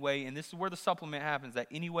anyway. And this is where the supplement happens, that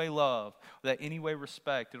anyway love, that anyway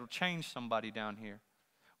respect. It'll change somebody down here.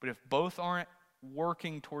 But if both aren't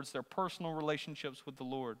working towards their personal relationships with the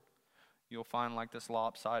Lord, you'll find like this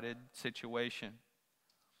lopsided situation.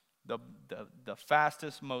 The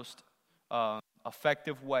fastest, most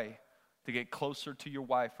effective way to get closer to your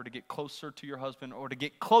wife or to get closer to your husband or to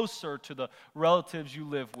get closer to the relatives you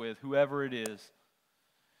live with, whoever it is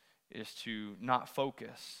to not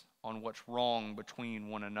focus on what's wrong between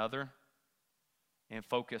one another and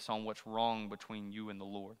focus on what's wrong between you and the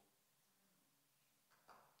Lord.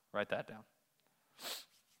 Write that down.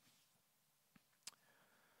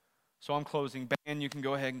 So I'm closing. Ben, you can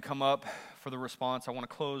go ahead and come up for the response. I want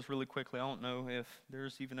to close really quickly. I don't know if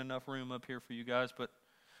there's even enough room up here for you guys, but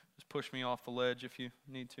just push me off the ledge if you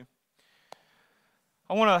need to.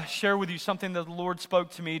 I want to share with you something that the Lord spoke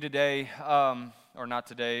to me today, or not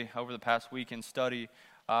today, over the past week in study.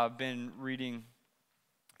 I've been reading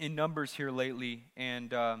in Numbers here lately, and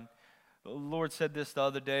the Lord said this the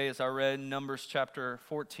other day as I read Numbers chapter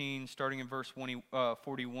 14, starting in verse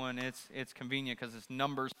 41. It's convenient because it's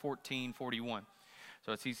Numbers 14:41,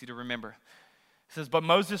 so it's easy to remember. It says, "But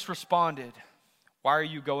Moses responded, 'Why are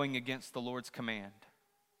you going against the Lord's command?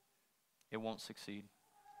 It won't succeed.'"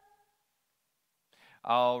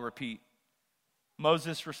 I'll repeat.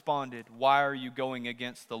 Moses responded, "Why are you going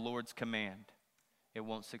against the Lord's command? It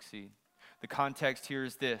won't succeed." The context here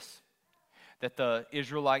is this, that the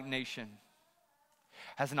Israelite nation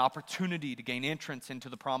has an opportunity to gain entrance into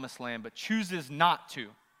the promised land, but chooses not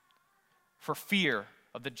to for fear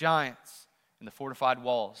of the giants and the fortified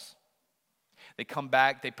walls. They come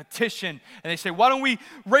back, they petition, and they say, why don't we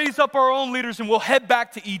raise up our own leaders and we'll head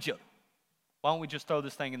back to Egypt? Why don't we just throw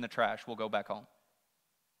this thing in the trash? We'll go back home.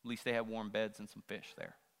 At least they have warm beds and some fish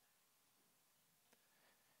there.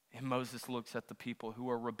 And Moses looks at the people who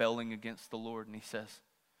are rebelling against the Lord and he says,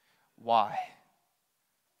 why?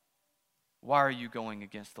 Why are you going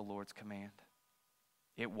against the Lord's command?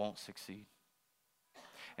 It won't succeed.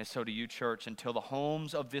 And so to you, church, until the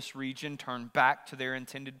homes of this region turn back to their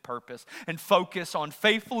intended purpose and focus on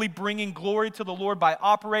faithfully bringing glory to the Lord by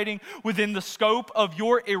operating within the scope of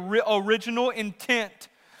your original intent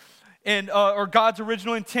and or God's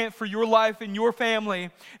original intent for your life and your family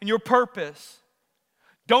and your purpose.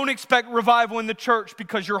 Don't expect revival in the church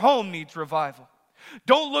because your home needs revival.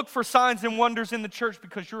 Don't look for signs and wonders in the church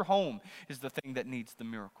because your home is the thing that needs the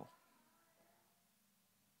miracle.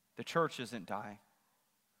 The church isn't dying.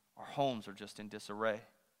 Our homes are just in disarray.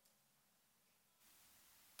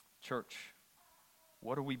 Church,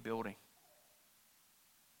 what are we building?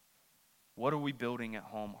 What are we building at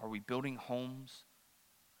home? Are we building homes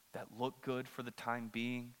that look good for the time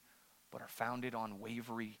being, but are founded on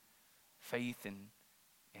wavery faith and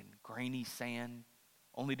grainy sand,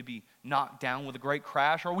 only to be knocked down with a great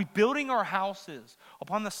crash? Or are we building our houses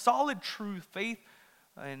upon the solid truth, faith,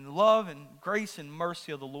 and love and grace and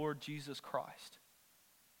mercy of the Lord Jesus Christ,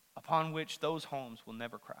 upon which those homes will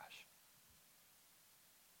never crash?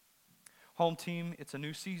 Home team, it's a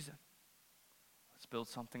new season. Let's build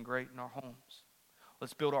something great in our homes.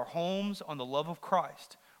 Let's build our homes on the love of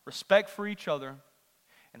Christ, respect for each other,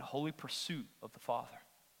 and a holy pursuit of the Father.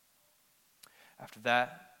 After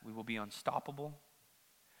that, we will be unstoppable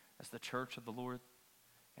as the church of the Lord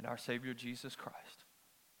and our Savior Jesus Christ.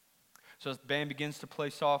 So as the band begins to play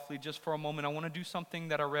softly, just for a moment, I want to do something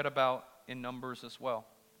that I read about in Numbers as well.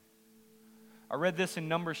 I read this in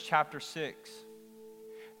Numbers chapter 6.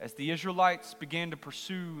 As the Israelites began to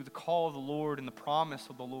pursue the call of the Lord and the promise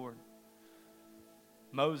of the Lord,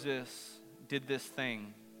 Moses did this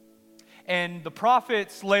thing. And the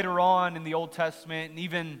prophets later on in the Old Testament, and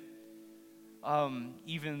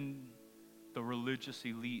even the religious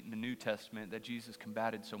elite in the New Testament that Jesus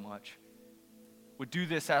combated so much, would do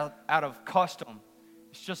this out of custom.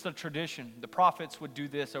 It's just a tradition. The prophets would do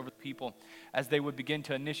this over the people as they would begin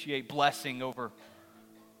to initiate blessing over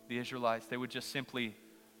the Israelites. They would just simply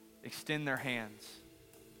extend their hands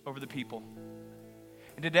over the people.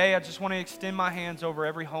 And today I just want to extend my hands over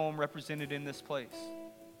every home represented in this place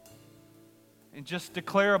and just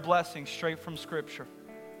declare a blessing straight from Scripture.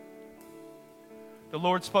 The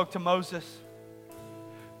Lord spoke to Moses,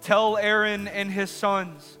 tell Aaron and his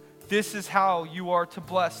sons, this is how you are to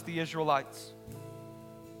bless the Israelites.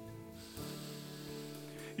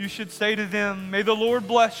 You should say to them, may the Lord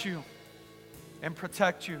bless you and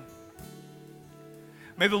protect you.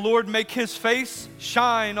 May the Lord make his face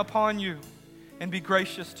shine upon you and be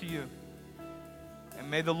gracious to you. And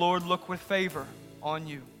may the Lord look with favor on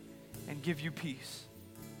you and give you peace.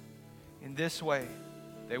 In this way,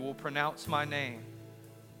 they will pronounce my name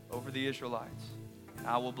over the Israelites, and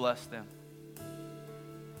I will bless them.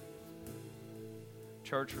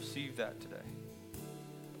 Church, receive that today.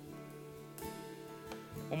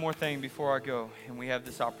 One more thing before I go, and we have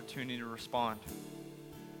this opportunity to respond.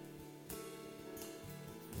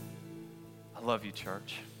 I love you,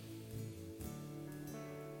 church.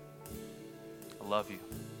 I love you.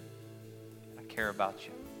 I care about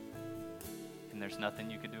you. And there's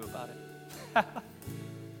nothing you can do about it.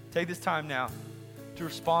 Take this time now to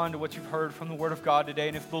respond to what you've heard from the Word of God today.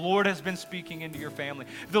 And if the Lord has been speaking into your family,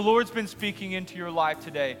 if the Lord's been speaking into your life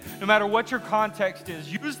today, no matter what your context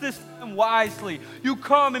is, use this time wisely. You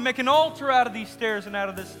come and make an altar out of these stairs and out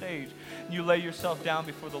of this stage. And you lay yourself down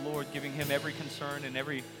before the Lord, giving him every concern and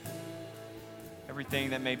everything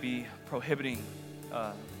that may be prohibiting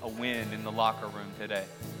a win in the locker room today.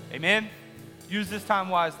 Amen? Use this time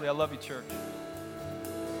wisely. I love you, church.